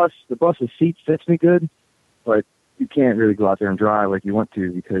 The bus's seat fits me good, but you can't really go out there and drive like you want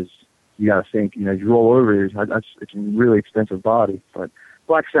to because you got to think, you roll over, it's a really expensive body. But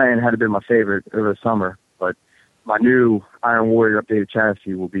Black Stallion had been my favorite over the summer, but my new Iron Warrior updated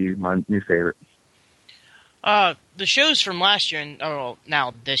chassis will be my new favorite. The shows from last year and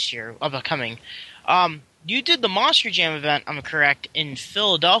now this year, upcoming. You did the Monster Jam event, I'm correct, in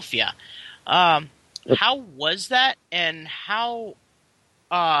Philadelphia. How was that, and how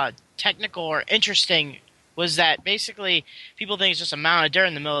technical or interesting was that basically people think it's just a mound of dirt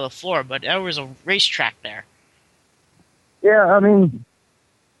in the middle of the floor, but there was a racetrack there. Yeah, I mean,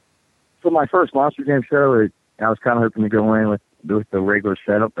 for my first Monster Jam show, I was kind of hoping to go in with the regular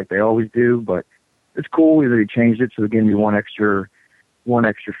setup like they always do, but it's cool that they changed it so it gave me one extra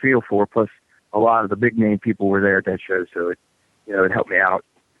feel for it. Plus, a lot of the big name people were there at that show, so it helped me out,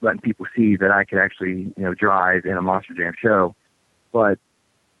 letting people see that I could actually drive in a Monster Jam show. But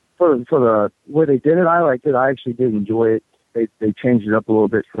for the way they did it, I liked it. I actually did enjoy it. They changed it up a little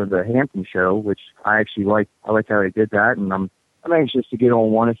bit for the Hampton show, which I actually like. I like how they did that, and I'm anxious to get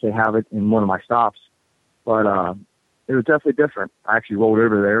on one if they have it in one of my stops. But it was definitely different. I actually rolled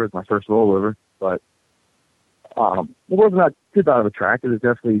over there. It was my first rollover, but it wasn't that too bad of a track. It was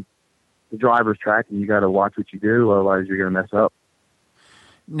definitely the driver's track, and you got to watch what you do, otherwise you're going to mess up.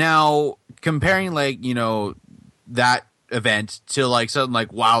 Now, comparing that event to something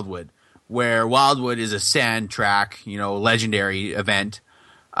like Wildwood, where Wildwood is a sand track, legendary event.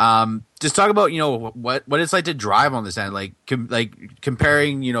 Just talk about what it's like to drive on the sand,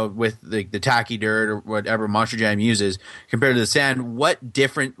 comparing with the tacky dirt or whatever Monster Jam uses compared to the sand. What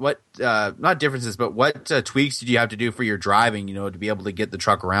not differences, but what tweaks did you have to do for your driving, to be able to get the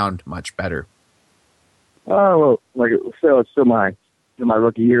truck around much better? Oh well, it's still my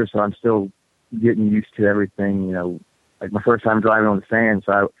rookie year, so I'm still getting used to everything. Like my first time driving on the sand.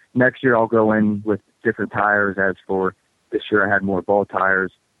 So next year I'll go in with different tires. As for this year, I had more ball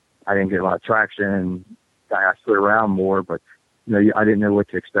tires. I didn't get a lot of traction, and I slid around more, but I didn't know what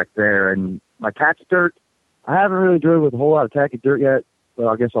to expect there. And my tacky dirt, I haven't really drove with a whole lot of tacky dirt yet, but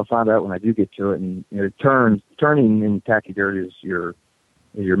I guess I'll find out when I do get to it. And turning in tacky dirt is your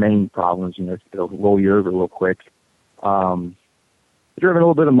main problems. It'll roll you over real quick. I've driven a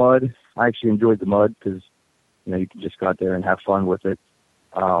little bit of mud. I actually enjoyed the mud because you can just go out there and have fun with it.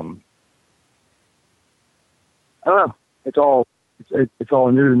 I don't know. It's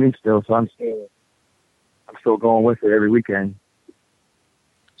all new to me still, so I'm still going with it every weekend.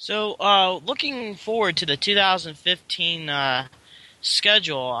 So, looking forward to the 2015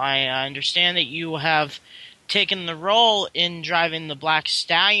 schedule, I understand that you have taken the role in driving the Black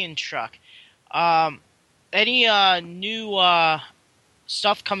Stallion truck. Any new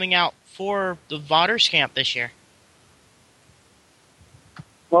stuff coming out for the Vodders camp this year?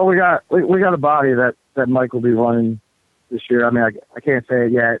 Well, we got a body that Mike will be running this year. I mean, I can't say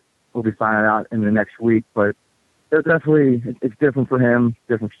it yet. We'll be finding out in the next week, but it's different for him,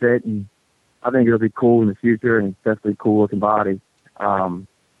 different fit, and I think it'll be cool in the future, and it's definitely a cool looking body.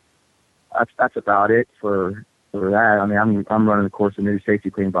 That's about it for that. I mean, I'm running, of course, a new Safety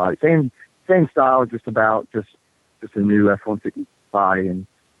Clean body, same style, just a new F-150 body, and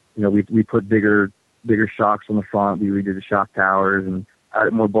we put bigger shocks on the front. We redid the shock towers and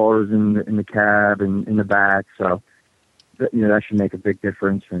added more bars in the cab and in the back, so that should make a big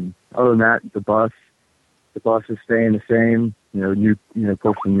difference. And other than that, the bus is staying the same.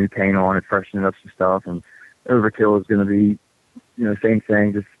 Put some new paint on it, freshen it up some stuff, and Overkill is going to be same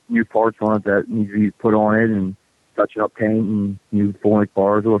thing, just new parts on it that need to be put on it, and touching up paint and new full-length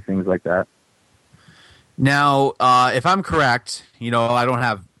bars or things like that. Now, if I'm correct, I don't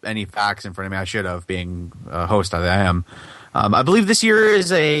have any facts in front of me. I should have, being a host that I am. I believe this year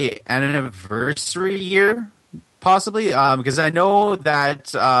is an anniversary year, possibly, because I know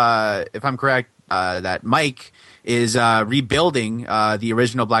that, if I'm correct, that Mike is rebuilding the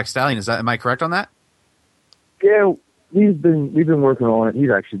original Black Stallion. Am I correct on that? Yeah, we've been working on it.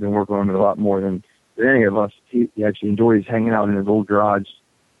 He's actually been working on it a lot more than any of us. He actually enjoys hanging out in his old garage,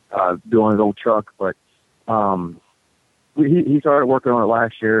 doing his old truck. But he started working on it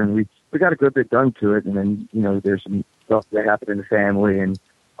last year, and we got a good bit done to it. And then there's some stuff that happened in the family and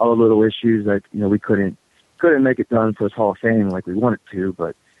all the little issues that we couldn't make it done for his Hall of Fame like we wanted to.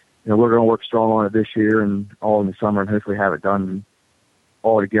 But we're going to work strong on it this year and all in the summer, and hopefully have it done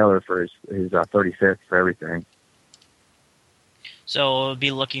all together for his 35th for everything. So we'll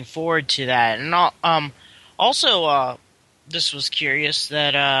be looking forward to that. And also, this was curious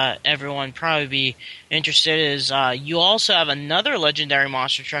that everyone probably be interested is you also have another legendary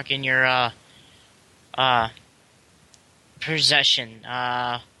monster truck in your possession.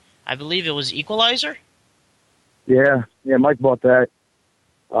 I believe it was Equalizer? Yeah, Mike bought that.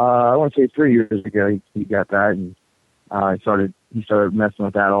 I want to say 3 years ago he got that, and he started messing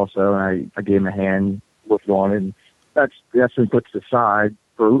with that also, and I gave him a hand, worked on it, and that's been put to the side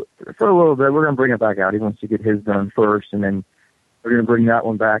for a little bit. We're going to bring it back out. He wants to get his done first, and then we're going to bring that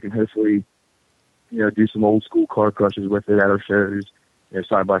one back and hopefully, do some old school car crushes with it at our shows,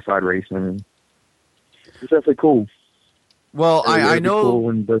 side by side racing. And it's definitely cool. Well, So, I it'd be know. cool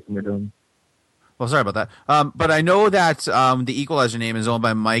when both of them are done. Well, sorry about that. But I know that the Equalizer name is owned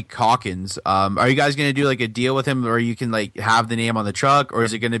by Mike Hawkins. Are you guys going to do like a deal with him, where you can like have the name on the truck, or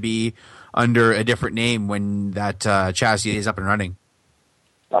is it going to be under a different name when that chassis is up and running?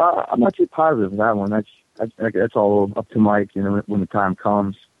 I'm not too positive of that one. That's all up to Mike. You know, when the time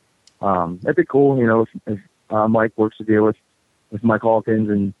comes, it'd be cool. You know, if Mike works a deal with Mike Hawkins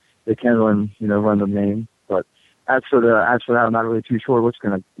and they can run the name. But as for that, I'm not really too sure what's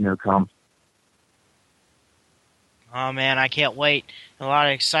going to come. Oh man, I can't wait! A lot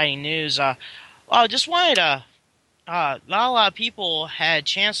of exciting news. I just wanted to. Not a lot of people had a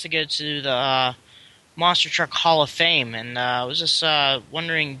chance to go to the Monster Truck Hall of Fame, and I was just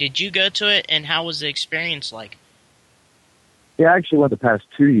wondering, did you go to it, and how was the experience like? Yeah, I actually went the past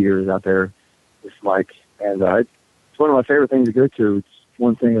 2 years out there with Mike, and it's one of my favorite things to go to. It's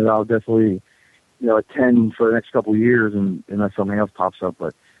one thing that I'll definitely, attend for the next couple of years, and unless something else pops up.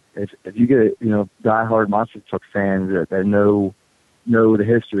 But if you get, diehard Monster Truck fans that know the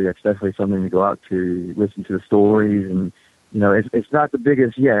history, that's definitely something to go out to, listen to the stories, and it's not the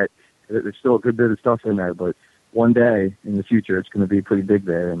biggest yet. There's still a good bit of stuff in there, but one day in the future, it's going to be pretty big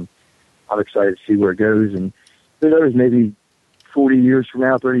there, and I'm excited to see where it goes. And who knows, maybe 40 years from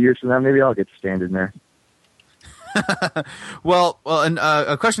now, 30 years from now, maybe I'll get to stand in there. well, and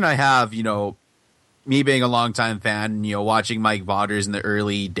a question I have, me being a longtime fan, watching Mike Vauders in the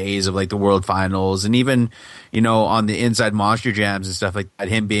early days of like the World Finals, and even, on the Inside Monster Jams and stuff like that,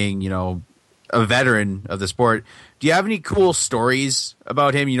 him being, a veteran of the sport. Do you have any cool stories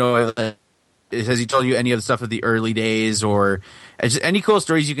about him? Has he told you any of the stuff of the early days, or any cool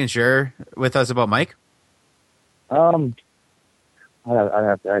stories you can share with us about Mike? I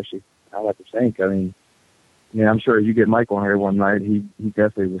have to think. I mean, I'm sure if you get Mike on here one night, he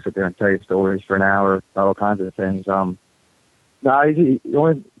definitely will sit there and tell you stories for an hour about all kinds of things. A lot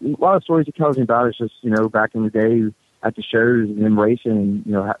of stories he tells me about is just, back in the day at the shows and them racing,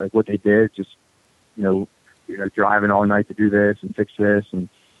 and, like what they did, just, driving all night to do this and fix this. And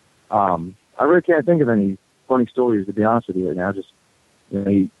I really can't think of any funny stories, to be honest with you right now. Just,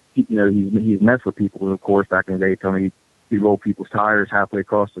 he's met for people, of course, back in the day. He told me he'd roll people's tires halfway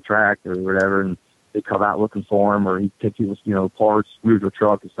across the track or whatever, and they'd come out looking for him, or he'd take people's, parts, move the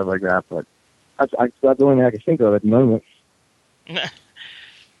truck and stuff like that. But that's the only thing I can think of at the moment.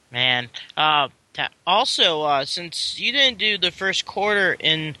 Man. Also, since you didn't do the first quarter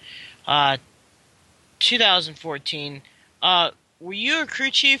in 2014, were you a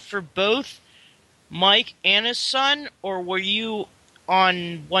crew chief for both Mike and his son, or were you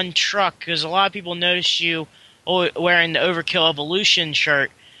on one truck? Because a lot of people noticed you wearing the Overkill Evolution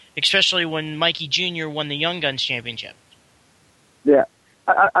shirt, especially when Mikey Jr. won the Young Guns Championship. Yeah,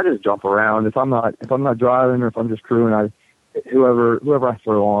 I just jump around. If I'm not driving, or if I'm just crewing, whoever I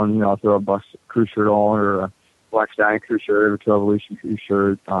throw on, I'll throw a bus crew shirt on, or a Black Stallion crew shirt, or Overkill Evolution crew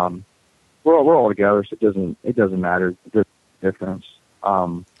shirt. We're all together, so it doesn't matter the difference.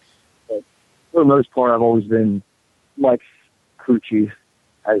 But for the most part, I've always been Mike's crew chief,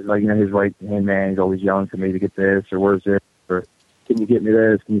 as like his right hand man. He's always yelling to me to get this, or where's this, or can you get me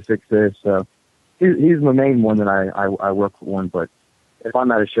this? Can you fix this? So he's the main one that I work for one. But if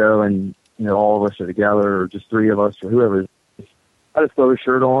I'm at a show and all of us are together, or just three of us, or whoever, I just throw a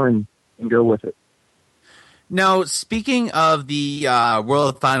shirt on and go with it. Now, speaking of the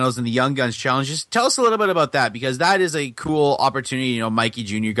World Finals and the Young Guns Challenge, just tell us a little bit about that, because that is a cool opportunity. Mikey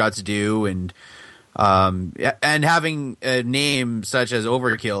Jr. got to do, and having a name such as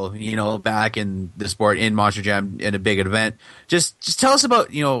Overkill, back in the sport, in Monster Jam, in a big event. Just tell us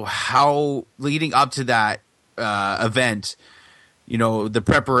about, how leading up to that event, the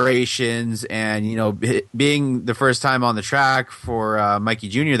preparations, and, being the first time on the track for Mikey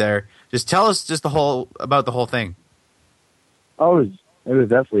Jr. there. Just tell us just about the whole thing. Oh, it was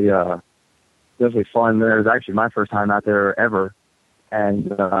definitely fun. It was actually my first time out there ever, and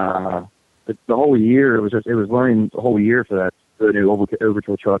the whole year it was learning the whole year for the new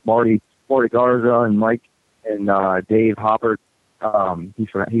Overkill truck. Marty Garza and Mike and Dave Hopper.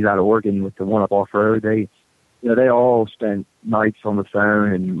 He's out of Oregon with the One Up Off Road. They all spent nights on the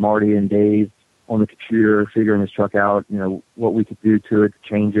phone, and Marty and Dave on the computer figuring this truck out. What we could do to it, to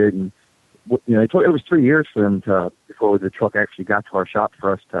change it, and it was 3 years for them before the truck actually got to our shop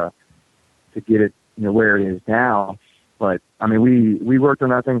for us to get it, where it is now. But I mean, we worked on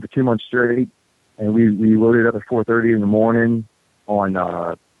that thing for 2 months straight, and we loaded up at 4:30 in the morning on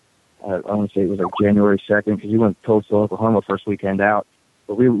I want to say it was like January 2nd, because we went to Tulsa, Oklahoma first weekend out.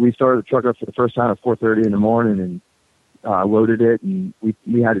 But we started the truck up for the first time at 4:30 in the morning, and loaded it, and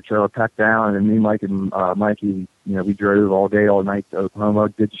we had the trailer packed down, and me, Mike, and Mikey, we drove all day, all night to Oklahoma,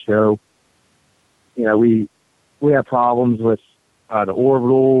 did the show. We had problems with the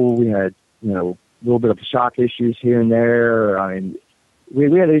orbital. We had, a little bit of shock issues here and there. I mean,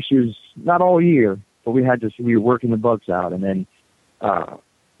 we had issues not all year, but we were working the bugs out. And then,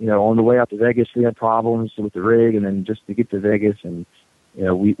 on the way out to Vegas, we had problems with the rig, and then just to get to Vegas, and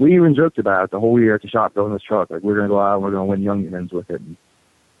we even joked about it the whole year at the shop building this truck. Like, we're going to go out and we're going to win Youngmans with it. And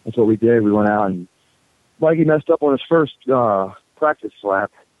that's what we did. We went out, and Mikey messed up on his first practice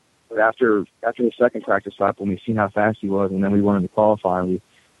lap. But after the second practice lap, when we seen how fast he was, and then we wanted to qualify, we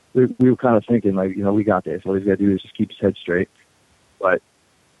were kind of thinking, like, we got this. All he's got to do is just keep his head straight. But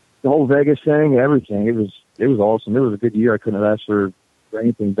the whole Vegas thing, everything, it was awesome. It was a good year. I couldn't have asked for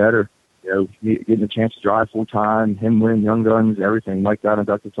anything better. Getting a chance to drive full time, him winning Young Guns, everything. Mike got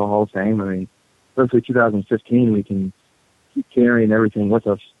inducted to the Hall of Fame. I mean, hopefully 2015 we can keep carrying everything with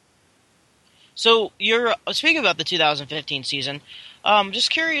us. So you're speaking about the 2015 season. Just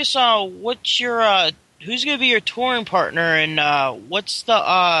curious, what's your who's going to be your touring partner, and what's the?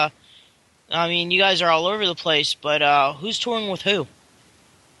 I mean, you guys are all over the place, but who's touring with who?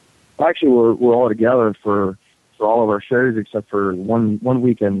 Actually, we're all together for all of our shows except for one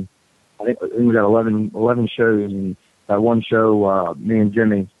weekend. I think we got 11 shows, and that one show, me and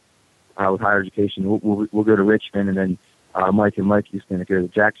Jimmy with Higher Education, we'll go to Richmond, and then Mike and Mikey's going to go to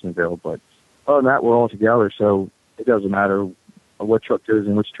Jacksonville. But other than that, we're all together, so it doesn't matter what truck goes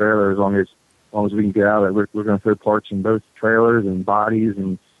in which trailer, as long as we can get out of it. We're going to throw parts in both trailers and bodies,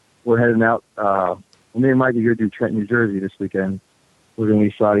 and we're heading out. Me and Mikey are going to do Trenton, New Jersey this weekend. We're going to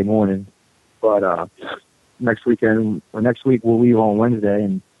leave Friday morning, but next week we'll leave on Wednesday,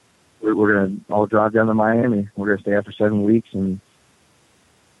 and we're going to all drive down to Miami. We're going to stay out for 7 weeks, and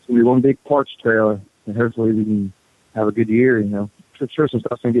it's going to be one big parts trailer, and hopefully we can have a good year. Sure some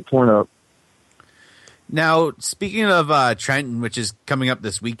stuff's going to get torn up. Now, speaking of Trenton, which is coming up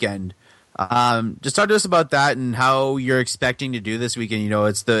this weekend, just talk to us about that and how you're expecting to do this weekend.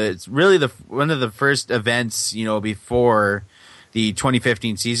 It's really one of the first events, before the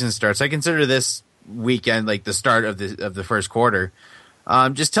 2015 season starts. I consider this weekend like the start of the first quarter.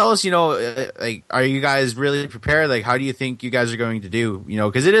 Just tell us, are you guys really prepared? Like, how do you think you guys are going to do?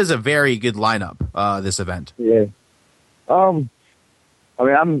 Because it is a very good lineup, this event. Yeah. I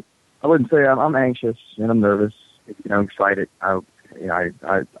wouldn't say I'm anxious and I'm nervous. Excited. It's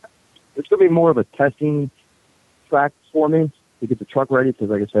going to be more of a testing track for me to get the truck ready, because,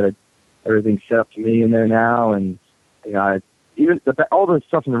 like I said, everything's set up to me in there now, and even all the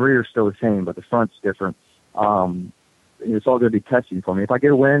stuff in the rear is still the same, but the front's different. It's all going to be testing for me. If I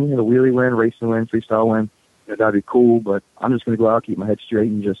get a win, a wheelie win, racing win, freestyle win, that'd be cool. But I'm just going to go out, keep my head straight,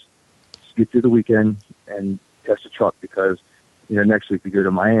 and just get through the weekend and test the truck, because next week we go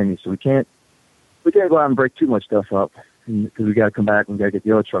to Miami, so we can't go out and break too much stuff up, because we got to come back and got to get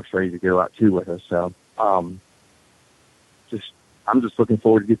the other trucks ready to go out too with us. So I'm just looking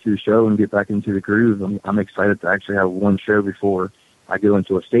forward to get through the show and get back into the groove. I'm excited to actually have one show before I go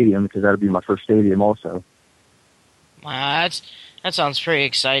into a stadium, because that'll be my first stadium also. That sounds pretty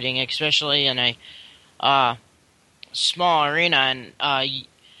exciting, especially in a small arena. And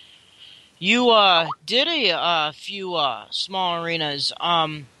you did a few small arenas.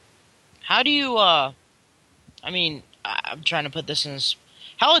 How do you? I'm trying to put this in.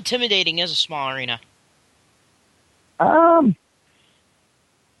 How intimidating is a small arena? I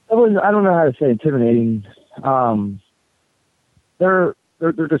don't know how to say intimidating. They're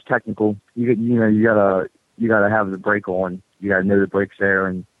just technical. You gotta have the brake on. You gotta know the brake's there,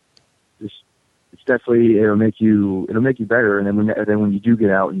 and it's definitely it'll make you better. And then when you do get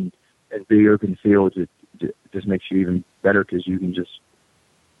out and big open fields, it just makes you even better, because you can just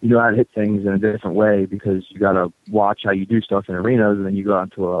how to hit things in a different way, because you gotta watch how you do stuff in arenas, and then you go out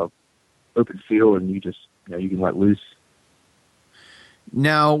into a open field and you just you can let loose.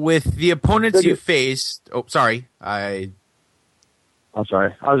 Now, with the opponents you faced, I'm sorry. I'm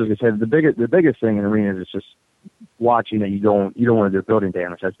sorry. I was just gonna say the biggest thing in arenas is just watching that you don't want to do building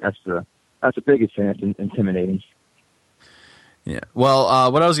damage. That's the biggest thing that's intimidating. Yeah.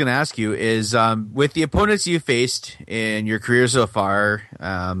 Well, what I was going to ask you is, with the opponents you faced in your career so far,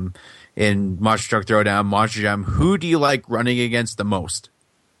 in Monster Truck Throwdown, Monster Jam, who do you like running against the most?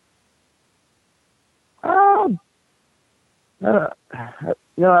 I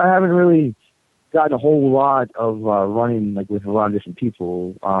haven't really gotten a whole lot of running with a lot of different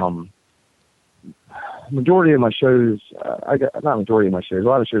people. Majority of my shows, a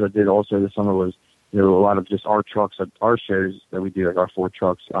lot of shows I did also this summer was, a lot of just our trucks, our shows that we do, like our Ford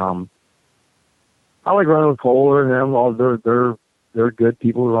trucks. I like running with Kohler and them. All they're good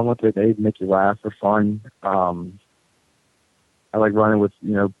people to run with. They make you laugh. They're fun. I like running with,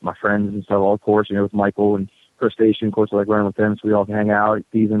 my friends and stuff, all of course, with Michael and Chris Station. Of course, I like running with them, so we all can hang out,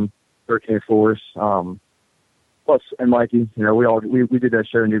 Steven, Hurricane Force. Plus, and Mikey, we did that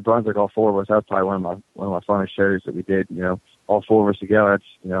show in New Brunswick, all four of us. That was probably one of my funnest shows that we did, all four of us together.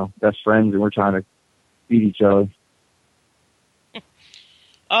 That's, best friends, and we're trying to beat each other.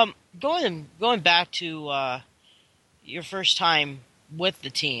 Going back to your first time with the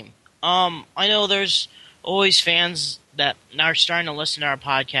team, I know there's always fans that are starting to listen to our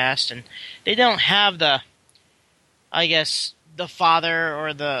podcast, and they don't have the father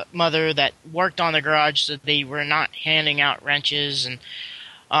or the mother that worked on the garage, so they were not handing out wrenches and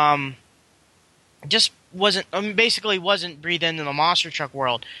basically wasn't breathed into the monster truck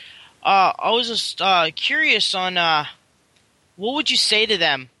world. I was just curious on what would you say to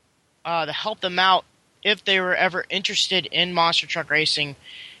them to help them out if they were ever interested in monster truck racing,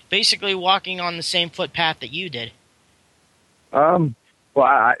 basically walking on the same footpath that you did? Well,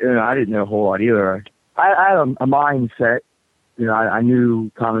 I didn't know a whole lot either. I had a mindset. I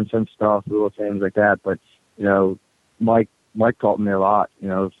knew common sense stuff, little things like that. But Mike taught me a lot.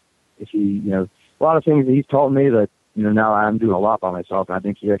 If he, a lot of things that he's taught me that now I'm doing a lot by myself, and I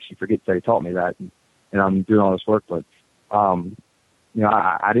think he actually forgets that he taught me that, and I'm doing all this work. But I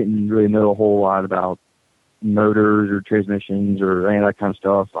didn't really know a whole lot about motors or transmissions or any of that kind of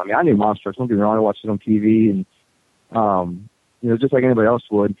stuff. I mean, I knew monster trucks. Don't get me wrong, I watched it on TV, and just like anybody else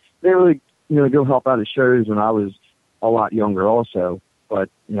would. They really, go help out at shows when I was a lot younger also. But,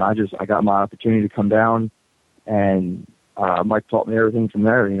 I got my opportunity to come down, and Mike taught me everything from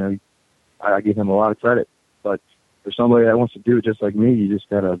there. I give him a lot of credit. But for somebody that wants to do it just like me, you just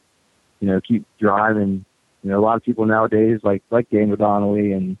got to, keep driving. A lot of people nowadays, like Daniel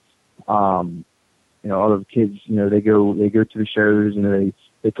Donnelly and, other kids, they go to the shows and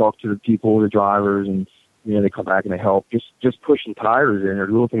they talk to the people, the drivers, and, they come back and they help. Just pushing tires in or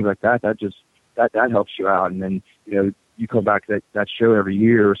little things like that, that helps you out. And then, you come back to that show every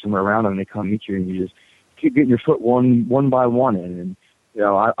year or somewhere around them and they come meet you and you just keep getting your foot one by one in. And,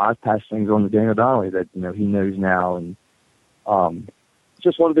 I've passed things on to Daniel Donnelly that, he knows now. And it's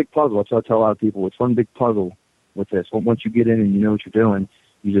just one big puzzle. That's what I tell a lot of people. It's one big puzzle with this. Once you get in and you know what you're doing,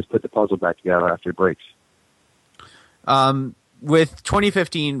 you just put the puzzle back together after it breaks. With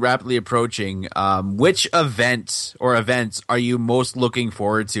 2015 rapidly approaching, which events are you most looking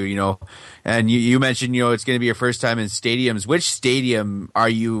forward to? And you mentioned, it's going to be your first time in stadiums. Which stadium are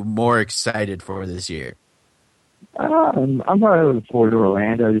you more excited for this year? I'm probably looking forward to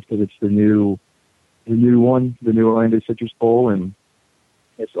Orlando just because it's the new one, the new Orlando Citrus Bowl, and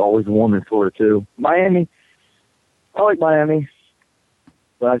it's always warm in Florida too. Miami, I like Miami,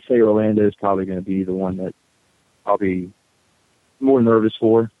 but I'd say Orlando is probably going to be the one that I'll be more nervous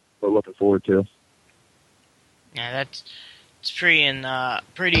for, but looking forward to. Yeah, that's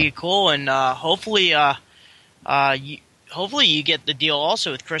pretty cool, and hopefully you get the deal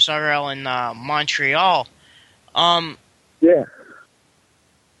also with Chris Argyle in Montreal. Yeah,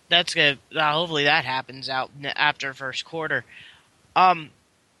 that's good. Hopefully that happens out after first quarter. Are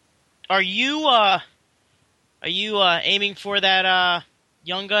you aiming for that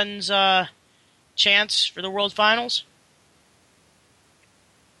Young Guns chance for the World Finals?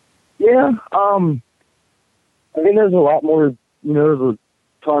 Yeah, I mean, there's a lot more. There's a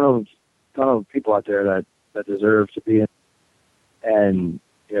ton of people out there that deserve to be in. And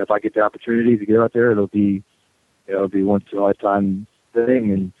if I get the opportunity to get out there, it'll be once in a lifetime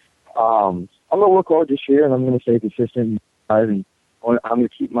thing. And I'm gonna work hard this year, and I'm gonna stay consistent. And I'm gonna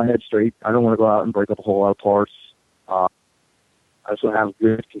keep my head straight. I don't want to go out and break up a whole lot of parts. I just want to have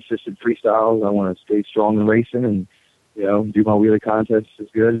good, consistent freestyles. I want to stay strong in racing, and do my wheelie contests is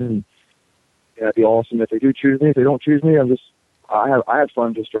good. And it'd be awesome if they do choose me. If they don't choose me, I have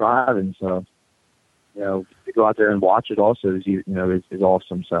fun just driving. So to go out there and watch it also is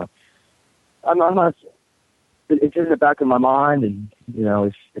awesome. So I'm not. It's in the back of my mind, and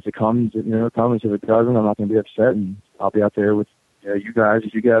if it comes, it comes. If it doesn't, I'm not going to be upset, and I'll be out there with you guys.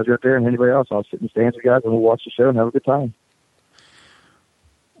 If you guys are out there and anybody else, I'll sit in the stands with you guys, and we'll watch the show and have a good time.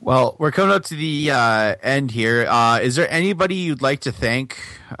 Well, we're coming up to the end here. Is there anybody you'd like to thank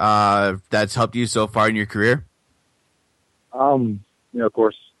that's helped you so far in your career? Of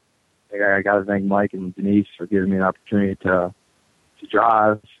course, I got to thank Mike and Denise for giving me an opportunity to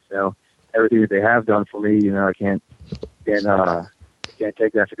drive. Everything that they have done for me, I can't take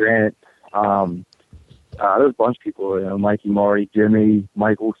that for granted. There's a bunch of people, Mikey, Marty, Jimmy,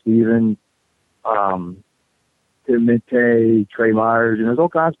 Michael, Steven, Tim Minte, Trey Myers, there's all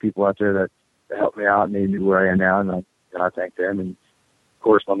kinds of people out there that helped me out and made me where I am now, and I thank them. And of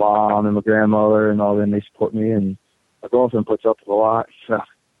course, my mom and my grandmother and all them, they support me, and my girlfriend puts up with a lot, so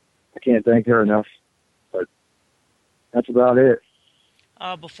I can't thank her enough. But that's about it.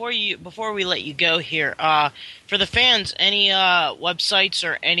 Before we let you go here, for the fans, any websites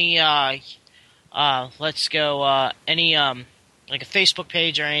or any any like a Facebook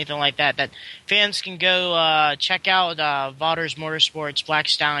page or anything like that fans can go check out Vaughters Motorsports, Black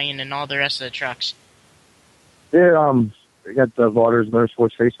Stallion, and all the rest of the trucks? Yeah, we got the Vaughters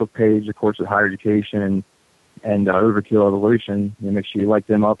Motorsports Facebook page, of course, with Higher Education and Overkill Evolution. Make sure you like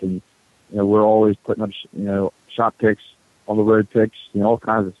them up, and we're always putting up shop pics, on the road pics, all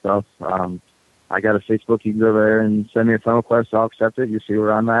kinds of stuff. I got a Facebook. You can go over there and send me a friend request. I'll accept it. You see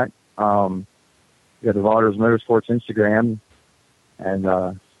where I'm at. We got the Vaughters Motorsports Instagram, and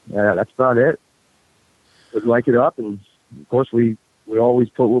yeah, that's about it. We'd like it up, and of course we always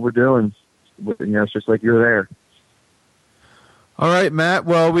put what we're doing. It's just like you're there. All right, Matt.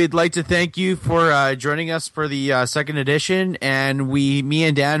 Well, we'd like to thank you for joining us for the second edition, and me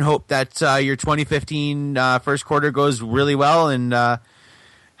and Dan hope that your 2015 first quarter goes really well, and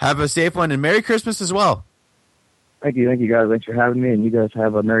have a safe one, and Merry Christmas as well. Thank you guys. Thanks for having me, and you guys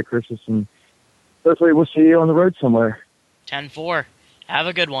have a Merry Christmas, and hopefully we'll see you on the road somewhere. 10-4. Have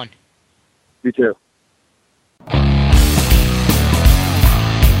a good one. You too.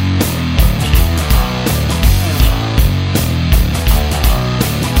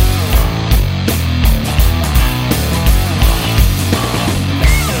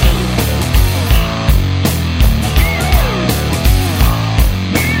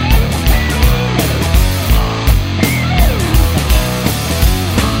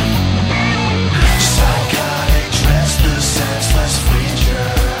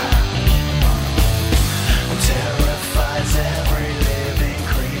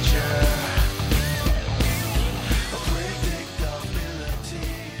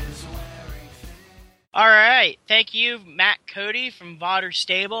 All right. Thank you, Matt Cody from Vodder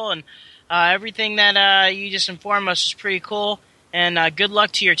Stable, and everything that you just informed us was pretty cool. And good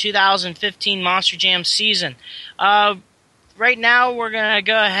luck to your 2015 Monster Jam season. Right now, we're going to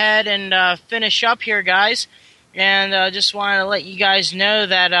go ahead and finish up here, guys. And just wanted to let you guys know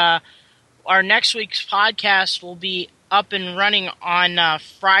that our next week's podcast will be up and running on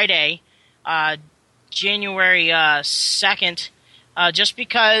Friday, January 2nd. Just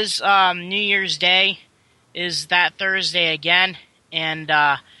because New Year's Day is that Thursday again, and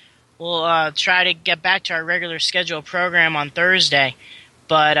we'll try to get back to our regular scheduled program on Thursday.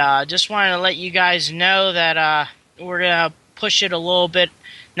 But just wanted to let you guys know that we're going to push it a little bit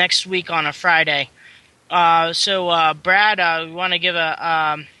next week on a Friday. So Brad, we want to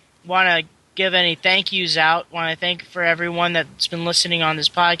give any thank yous out. Want to thank for everyone that's been listening on this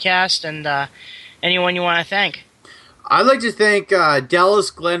podcast, and anyone you want to thank. I'd like to thank Dallas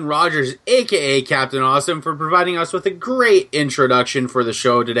Glenn Rogers, a.k.a. Captain Awesome, for providing us with a great introduction for the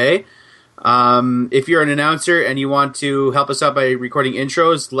show today. If you're an announcer and you want to help us out by recording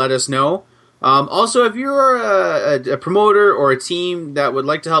intros, let us know. Also, if you're a promoter or a team that would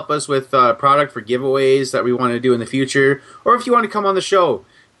like to help us with product for giveaways that we want to do in the future, or if you want to come on the show,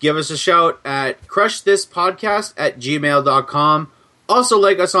 give us a shout at crushthispodcast@gmail.com. Also,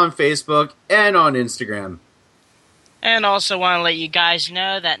 like us on Facebook and on Instagram. And also want to let you guys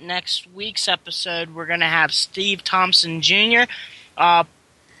know that next week's episode, we're going to have Steve Thompson Jr., the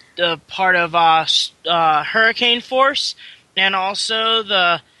part of Hurricane Force, and also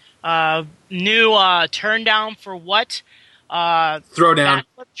the new Turn Down for What? Throwdown.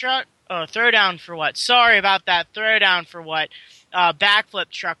 Backflip truck. Oh, Throwdown for What? Sorry about that. Throwdown for What? Backflip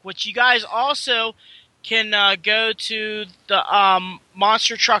truck, which you guys also can go to the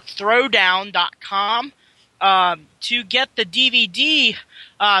monstertruckthrowdown.com to get the DVD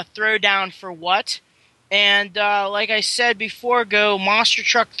Throwdown for What. And like I said before, go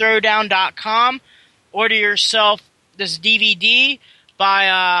monstertruckthrowdown.com, order yourself this DVD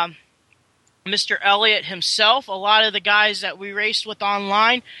by Mr. Elliott himself. A lot of the guys that we raced with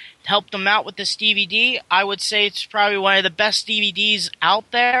online helped them out with this DVD. I would say it's probably one of the best DVDs out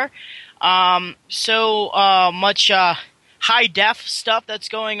there. So much high-def stuff that's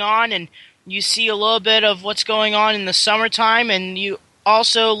going on, and you see a little bit of what's going on in the summertime, and you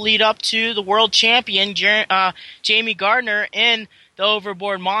also lead up to the world champion, Jamie Gardner, in the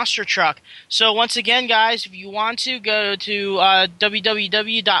Overboard Monster Truck. So once again, guys, if you want to, go to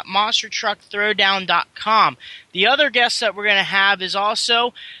www.monstertruckthrowdown.com. The other guest that we're going to have is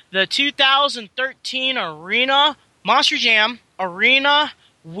also the 2013 Monster Jam Arena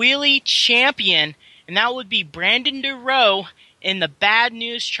Wheelie Champion, and that would be Brandon DeRoe in the Bad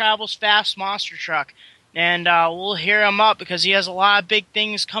News Travels Fast monster truck. And we'll hear him up because he has a lot of big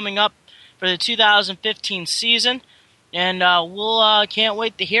things coming up for the 2015 season. And we'll can't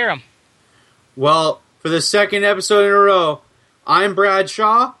wait to hear him. Well, for the second episode in a row, I'm Brad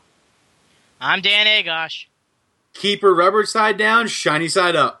Shaw. I'm Dan Agosh. Keep her rubber side down, shiny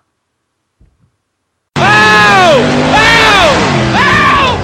side up.